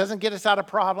 It doesn't get us out of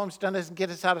problems, doesn't get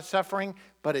us out of suffering,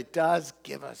 but it does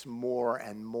give us more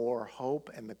and more hope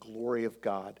and the glory of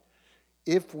God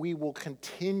if we will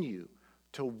continue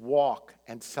to walk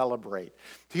and celebrate.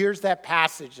 Here's that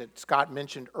passage that Scott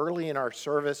mentioned early in our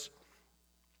service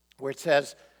where it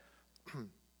says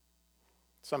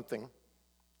something.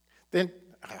 Then,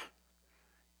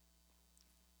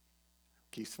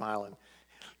 keep smiling.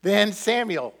 Then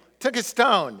Samuel took a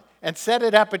stone and set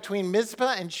it up between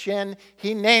Mizpah and Shen.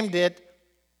 He named it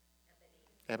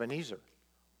Ebenezer,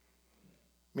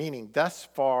 meaning thus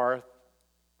far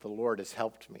the Lord has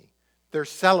helped me. They're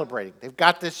celebrating. They've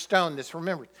got this stone, this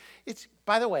remembrance.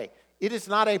 By the way, it is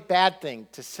not a bad thing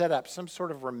to set up some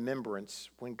sort of remembrance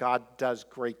when God does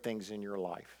great things in your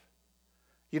life.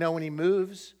 You know, when he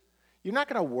moves, You're not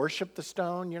going to worship the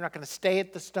stone. You're not going to stay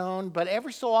at the stone. But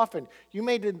every so often, you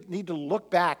may need to look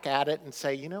back at it and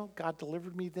say, God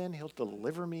delivered me then. He'll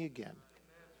deliver me again.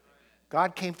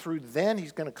 God came through then.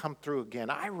 He's going to come through again.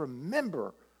 I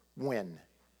remember when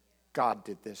God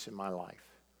did this in my life.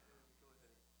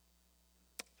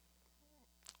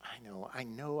 I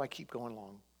know I keep going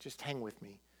along. Just hang with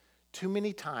me. Too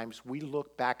many times we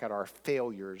look back at our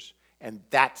failures, and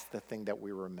that's the thing that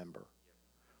we remember.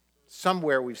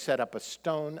 Somewhere we've set up a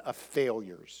stone of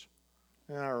failures.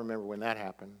 And I remember when that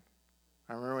happened.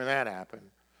 I'm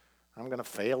going to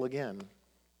fail again.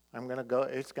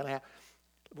 It's going to happen.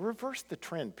 Reverse the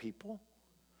trend, people.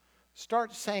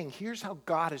 Start saying, here's how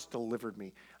God has delivered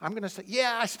me. I'm going to say,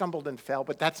 yeah, I stumbled and fell,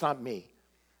 but that's not me.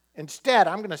 Instead,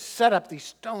 I'm going to set up these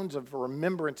stones of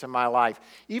remembrance in my life,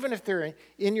 even if they're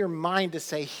in your mind to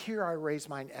say, here I raise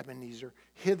mine Ebenezer,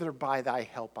 hither by thy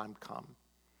help I'm come.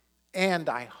 And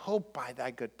I hope by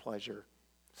thy good pleasure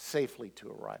safely to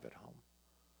arrive at home.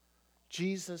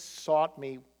 Jesus sought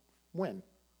me when?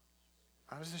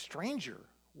 I was a stranger,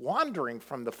 wandering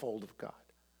from the fold of God.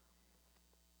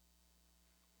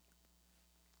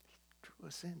 He drew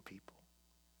us in, people.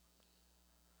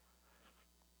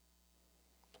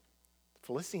 The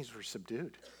Philistines were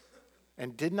subdued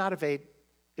and did not invade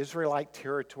Israelite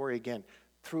territory again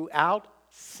throughout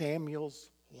Samuel's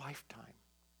lifetime.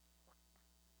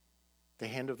 The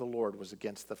hand of the Lord was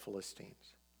against the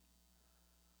Philistines.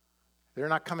 They're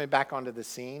not coming back onto the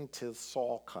scene till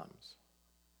Saul comes.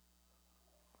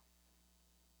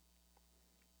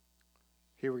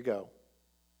 Here we go.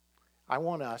 I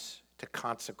want us to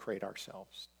consecrate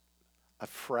ourselves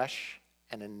afresh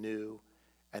and anew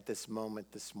at this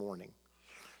moment this morning.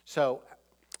 So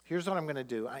here's what I'm going to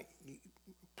do.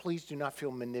 Please do not feel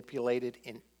manipulated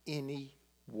in any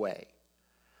way.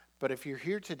 But if you're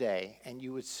here today and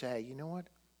you would say, you know what,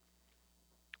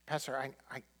 Pastor,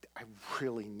 I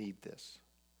really need this.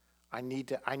 I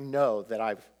know that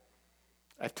I've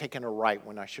taken a right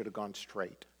when I should have gone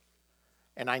straight.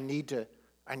 And I need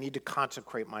to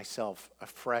consecrate myself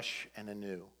afresh and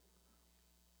anew.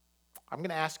 I'm going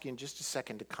to ask you in just a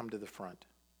second to come to the front.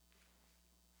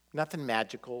 Nothing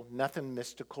magical, nothing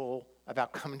mystical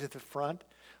about coming to the front,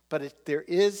 but there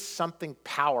is something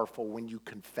powerful when you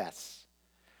confess.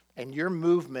 And your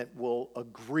movement will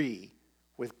agree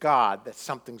with God that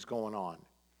something's going on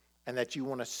and that you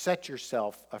want to set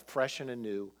yourself afresh and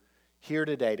anew here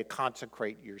today to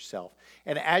consecrate yourself.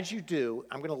 And as you do,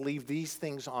 I'm going to leave these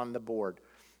things on the board.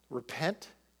 Repent.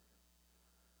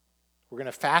 We're going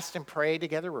to fast and pray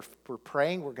together. We're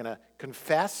praying. We're going to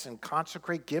confess and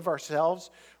consecrate, give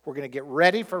ourselves. We're going to get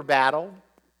ready for battle,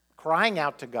 crying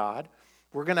out to God.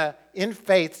 We're going to, in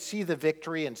faith, see the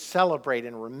victory and celebrate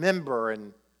and remember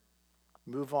and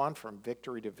move on from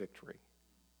victory to victory.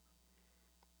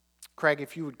 Craig,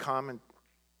 if you would come and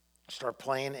start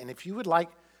playing, and if you would like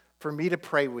for me to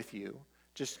pray with you,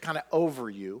 just kind of over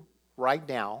you right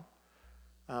now,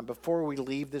 before we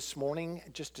leave this morning,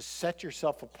 just to set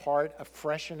yourself apart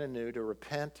afresh and anew, to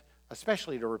repent,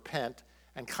 especially to repent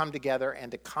and come together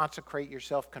and to consecrate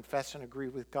yourself, confess and agree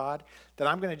with God, then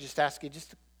I'm going to just ask you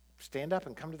just to stand up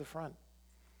and come to the front.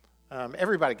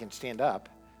 Everybody can stand up.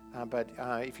 But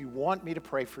if you want me to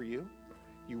pray for you,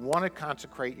 you want to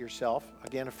consecrate yourself,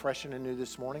 again, afresh and anew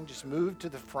this morning, just move to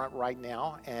the front right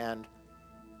now, and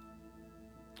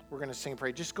we're going to sing and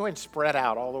pray. Just go ahead and spread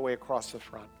out all the way across the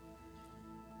front.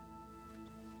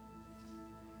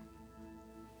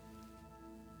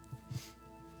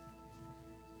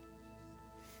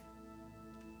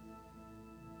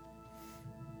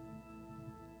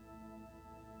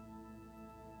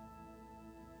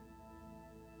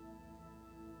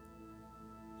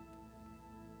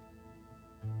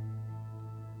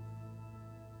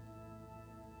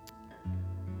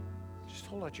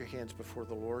 Hold out your hands before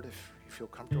the Lord if you feel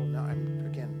comfortable. Now,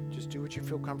 again, just do what you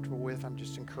feel comfortable with. I'm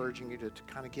just encouraging you to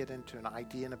kind of get into an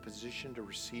idea and a position to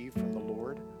receive from the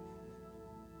Lord.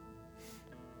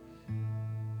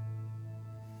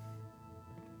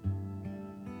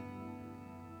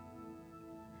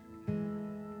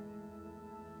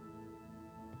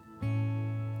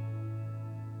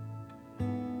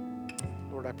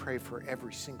 Lord, I pray for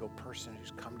every single person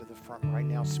who's come to the front right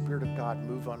now. Spirit of God,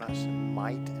 move on us in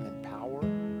might and in power.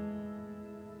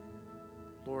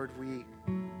 Lord, we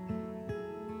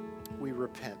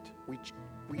repent.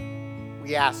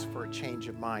 We ask for a change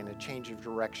of mind, a change of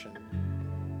direction.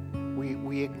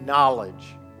 We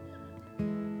acknowledge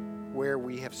where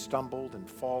we have stumbled and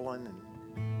fallen. And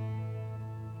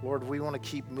Lord, we want to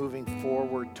keep moving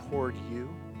forward toward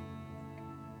you.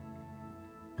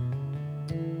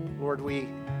 Lord, we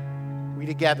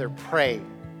together pray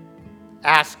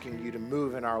asking you to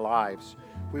move in our lives.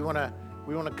 We want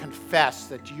to confess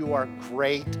that you are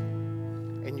great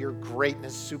and your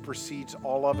greatness supersedes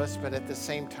all of us, but at the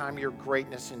same time, your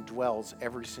greatness indwells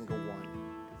every single one.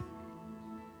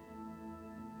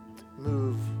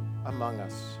 Move among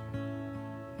us.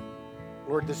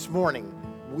 Lord, this morning,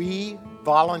 we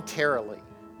voluntarily,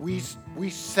 we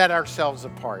set ourselves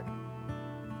apart.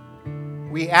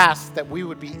 We ask that we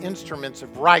would be instruments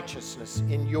of righteousness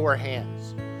in your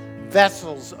hands,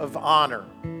 vessels of honor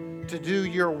to do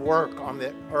your work on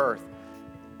the earth,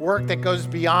 work that goes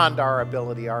beyond our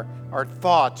ability, our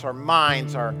thoughts, our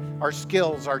minds, our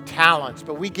skills, our talents,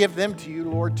 but we give them to you,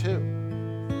 Lord, too.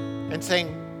 And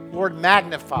saying, Lord,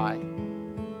 magnify,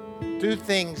 do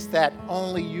things that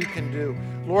only you can do.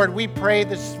 Lord, we pray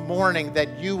this morning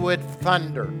that you would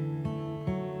thunder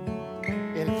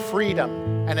in freedom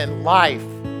and in life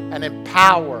and in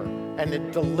power and in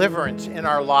deliverance in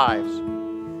our lives.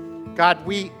 God,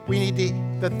 we need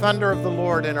the thunder of the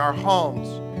Lord in our homes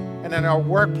and in our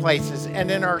workplaces and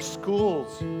in our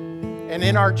schools and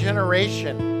in our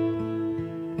generation.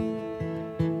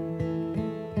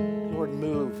 Lord,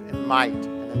 move in might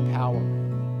and in power.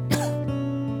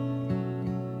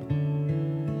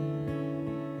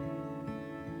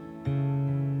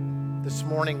 This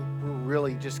morning, we're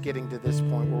really just getting to this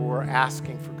point where we're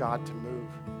asking for God to move.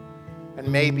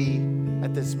 And maybe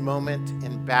at this moment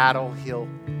in battle, there'll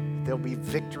be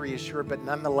victory assured, but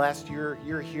nonetheless,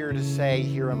 you're here to say,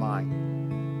 here am I.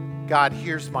 God,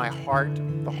 here's my heart.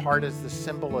 The heart is the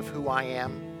symbol of who I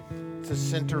am. It's the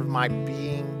center of my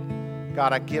being.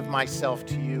 God, I give myself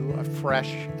to you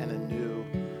afresh and anew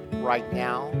right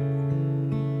now.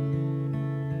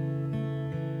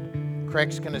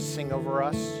 Craig's going to sing over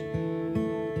us.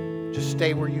 Just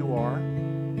stay where you are.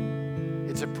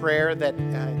 It's a prayer that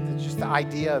just the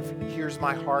idea of here's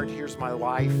my heart, here's my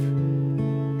life,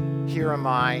 here am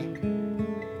I.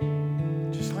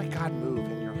 Just let God move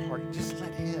in your heart. Just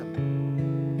let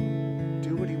him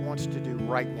do what he wants to do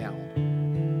right now.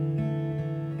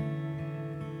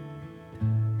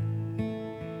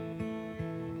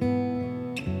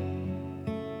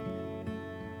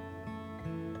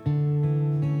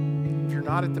 If you're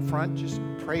not at the front, just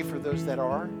pray for those that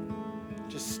are.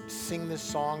 Just sing this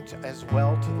song as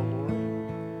well to the Lord.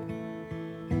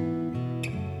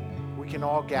 We can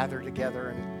all gather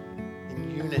together and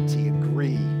in unity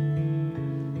agree.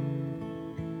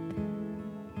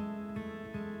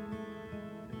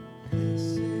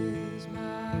 This is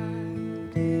my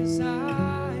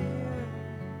desire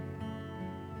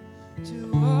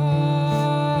to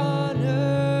honor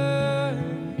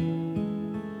you,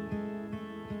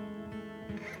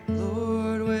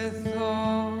 Lord, with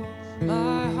all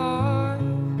my heart.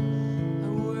 I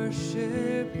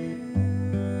worship you.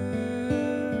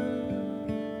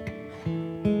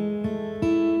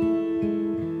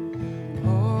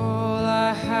 All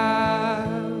I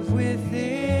have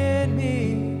within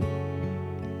me,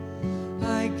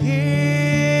 I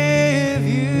give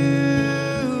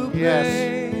you praise. Yes.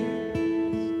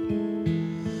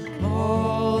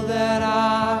 All that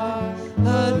I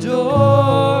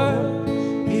adore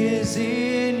is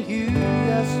in you.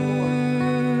 Yes,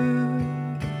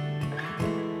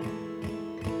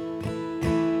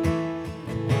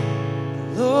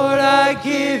 Lord, I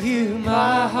give you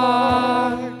my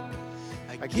heart.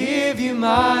 I give you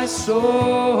my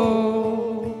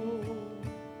soul.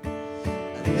 I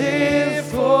live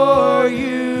for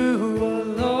you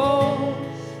alone.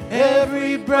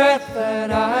 Every breath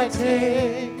that I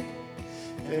take,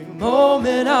 every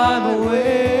moment I'm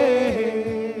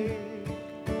awake.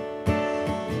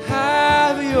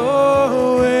 Have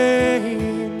your way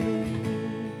in me.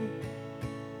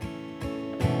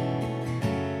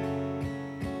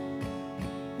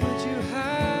 Would you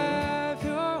have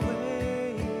your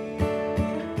way?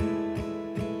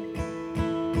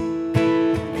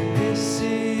 This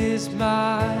is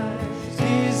my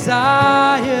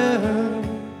desire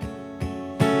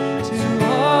to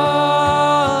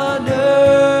honor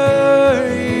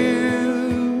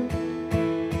you,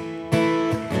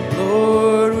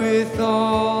 Lord, with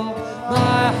all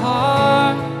my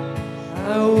heart.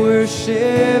 I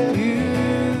worship you.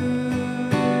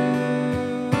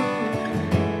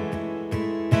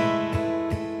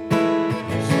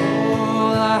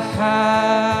 All I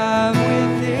have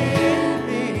within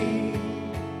me,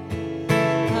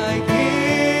 I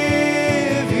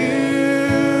give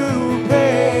you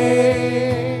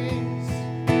praise.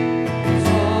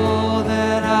 All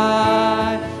that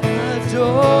I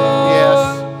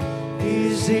adore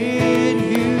is in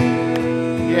you.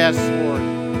 Yes, Lord.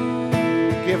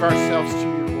 Give ourselves to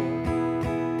you, Lord.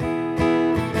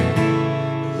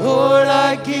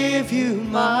 I give you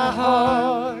my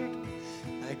heart,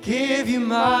 I give you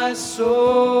my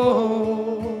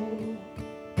soul.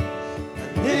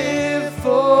 I live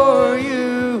for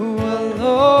you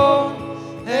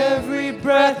alone. Every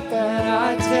breath that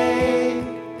I take,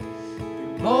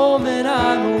 every moment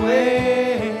I'm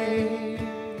away.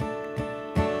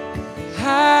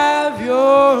 Have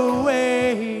your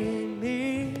way in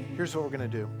me. Here's what we're going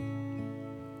to do.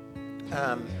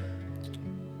 I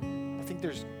think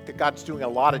that God's doing a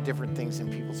lot of different things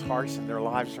in people's hearts and their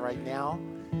lives right now.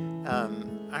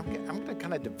 I'm going to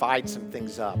kind of divide some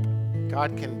things up.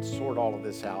 God can sort all of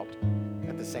this out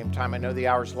at the same time. I know the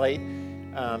hour's late.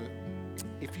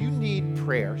 If you need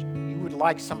prayer, you would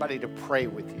like somebody to pray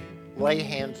with you, lay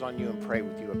hands on you and pray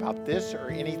with you about this or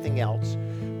anything else,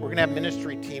 we're going to have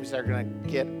ministry teams that are going to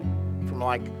get from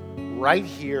like right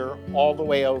here all the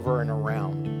way over and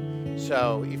around.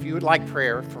 So if you would like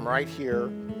prayer from right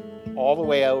here all the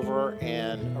way over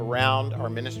and around, our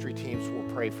ministry teams will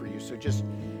pray for you. So just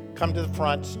come to the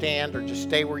front, stand, or just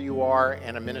stay where you are,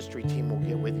 and a ministry team will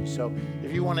get with you. So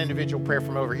if you want individual prayer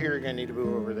from over here, you're going to need to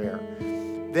move over there.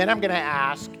 Then I'm going to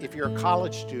ask, if you're a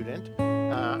college student,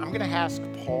 I'm going to ask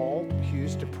Paul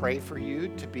Hughes to pray for you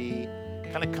to be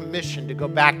kind of commissioned to go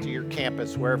back to your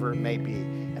campus, wherever it may be.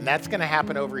 And that's going to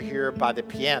happen over here by the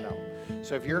piano.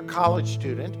 So if you're a college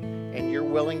student and you're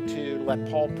willing to let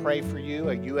Paul pray for you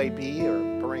at UAB or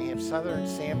Birmingham Southern,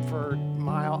 Sanford,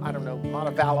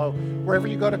 Montevallo, wherever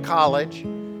you go to college,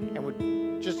 and would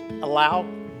just allow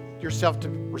yourself to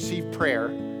receive prayer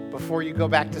before you go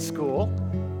back to school,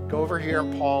 go over here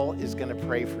and Paul is going to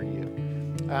pray for you.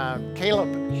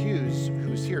 Caleb Hughes,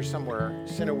 who's here somewhere,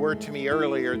 sent a word to me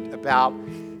earlier about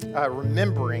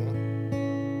remembering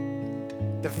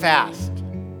the fast.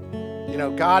 You know,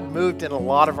 God moved in a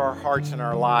lot of our hearts and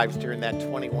our lives during that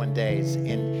 21 days,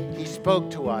 and he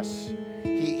spoke to us.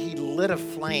 He lit a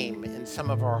flame in some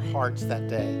of our hearts that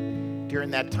day during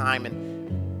that time,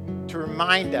 and to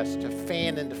remind us to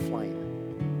fan into flame,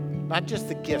 not just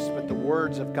the gifts, but the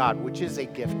words of God, which is a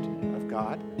gift of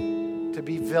God, to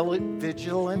be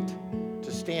vigilant,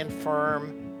 to stand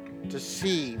firm, to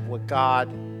see what God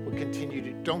would continue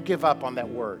to. Don't give up on that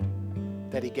word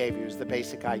that he gave you is the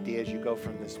basic idea as you go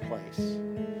from this place.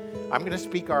 I'm going to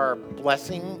speak our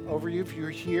blessing over you. If you're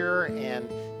here and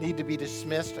need to be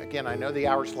dismissed, again, I know the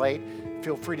hour's late.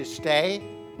 Feel free to stay,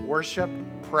 worship,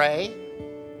 pray,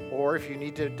 or if you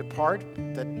need to depart,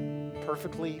 you're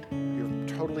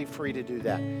totally free to do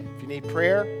that. If you need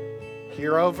prayer,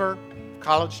 here over,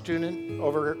 college student,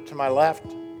 over to my left.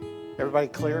 Everybody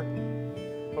clear?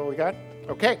 What we got?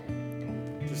 Okay.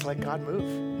 Just let God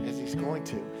move as he's going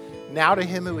to. Now to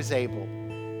him who is able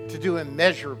to do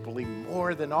immeasurably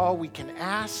more than all we can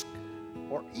ask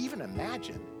or even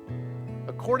imagine,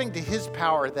 according to his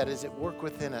power that is at work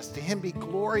within us. To him be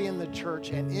glory in the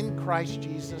church and in Christ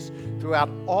Jesus throughout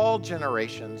all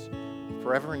generations,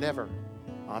 forever and ever.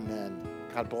 Amen.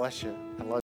 God bless you. I love you.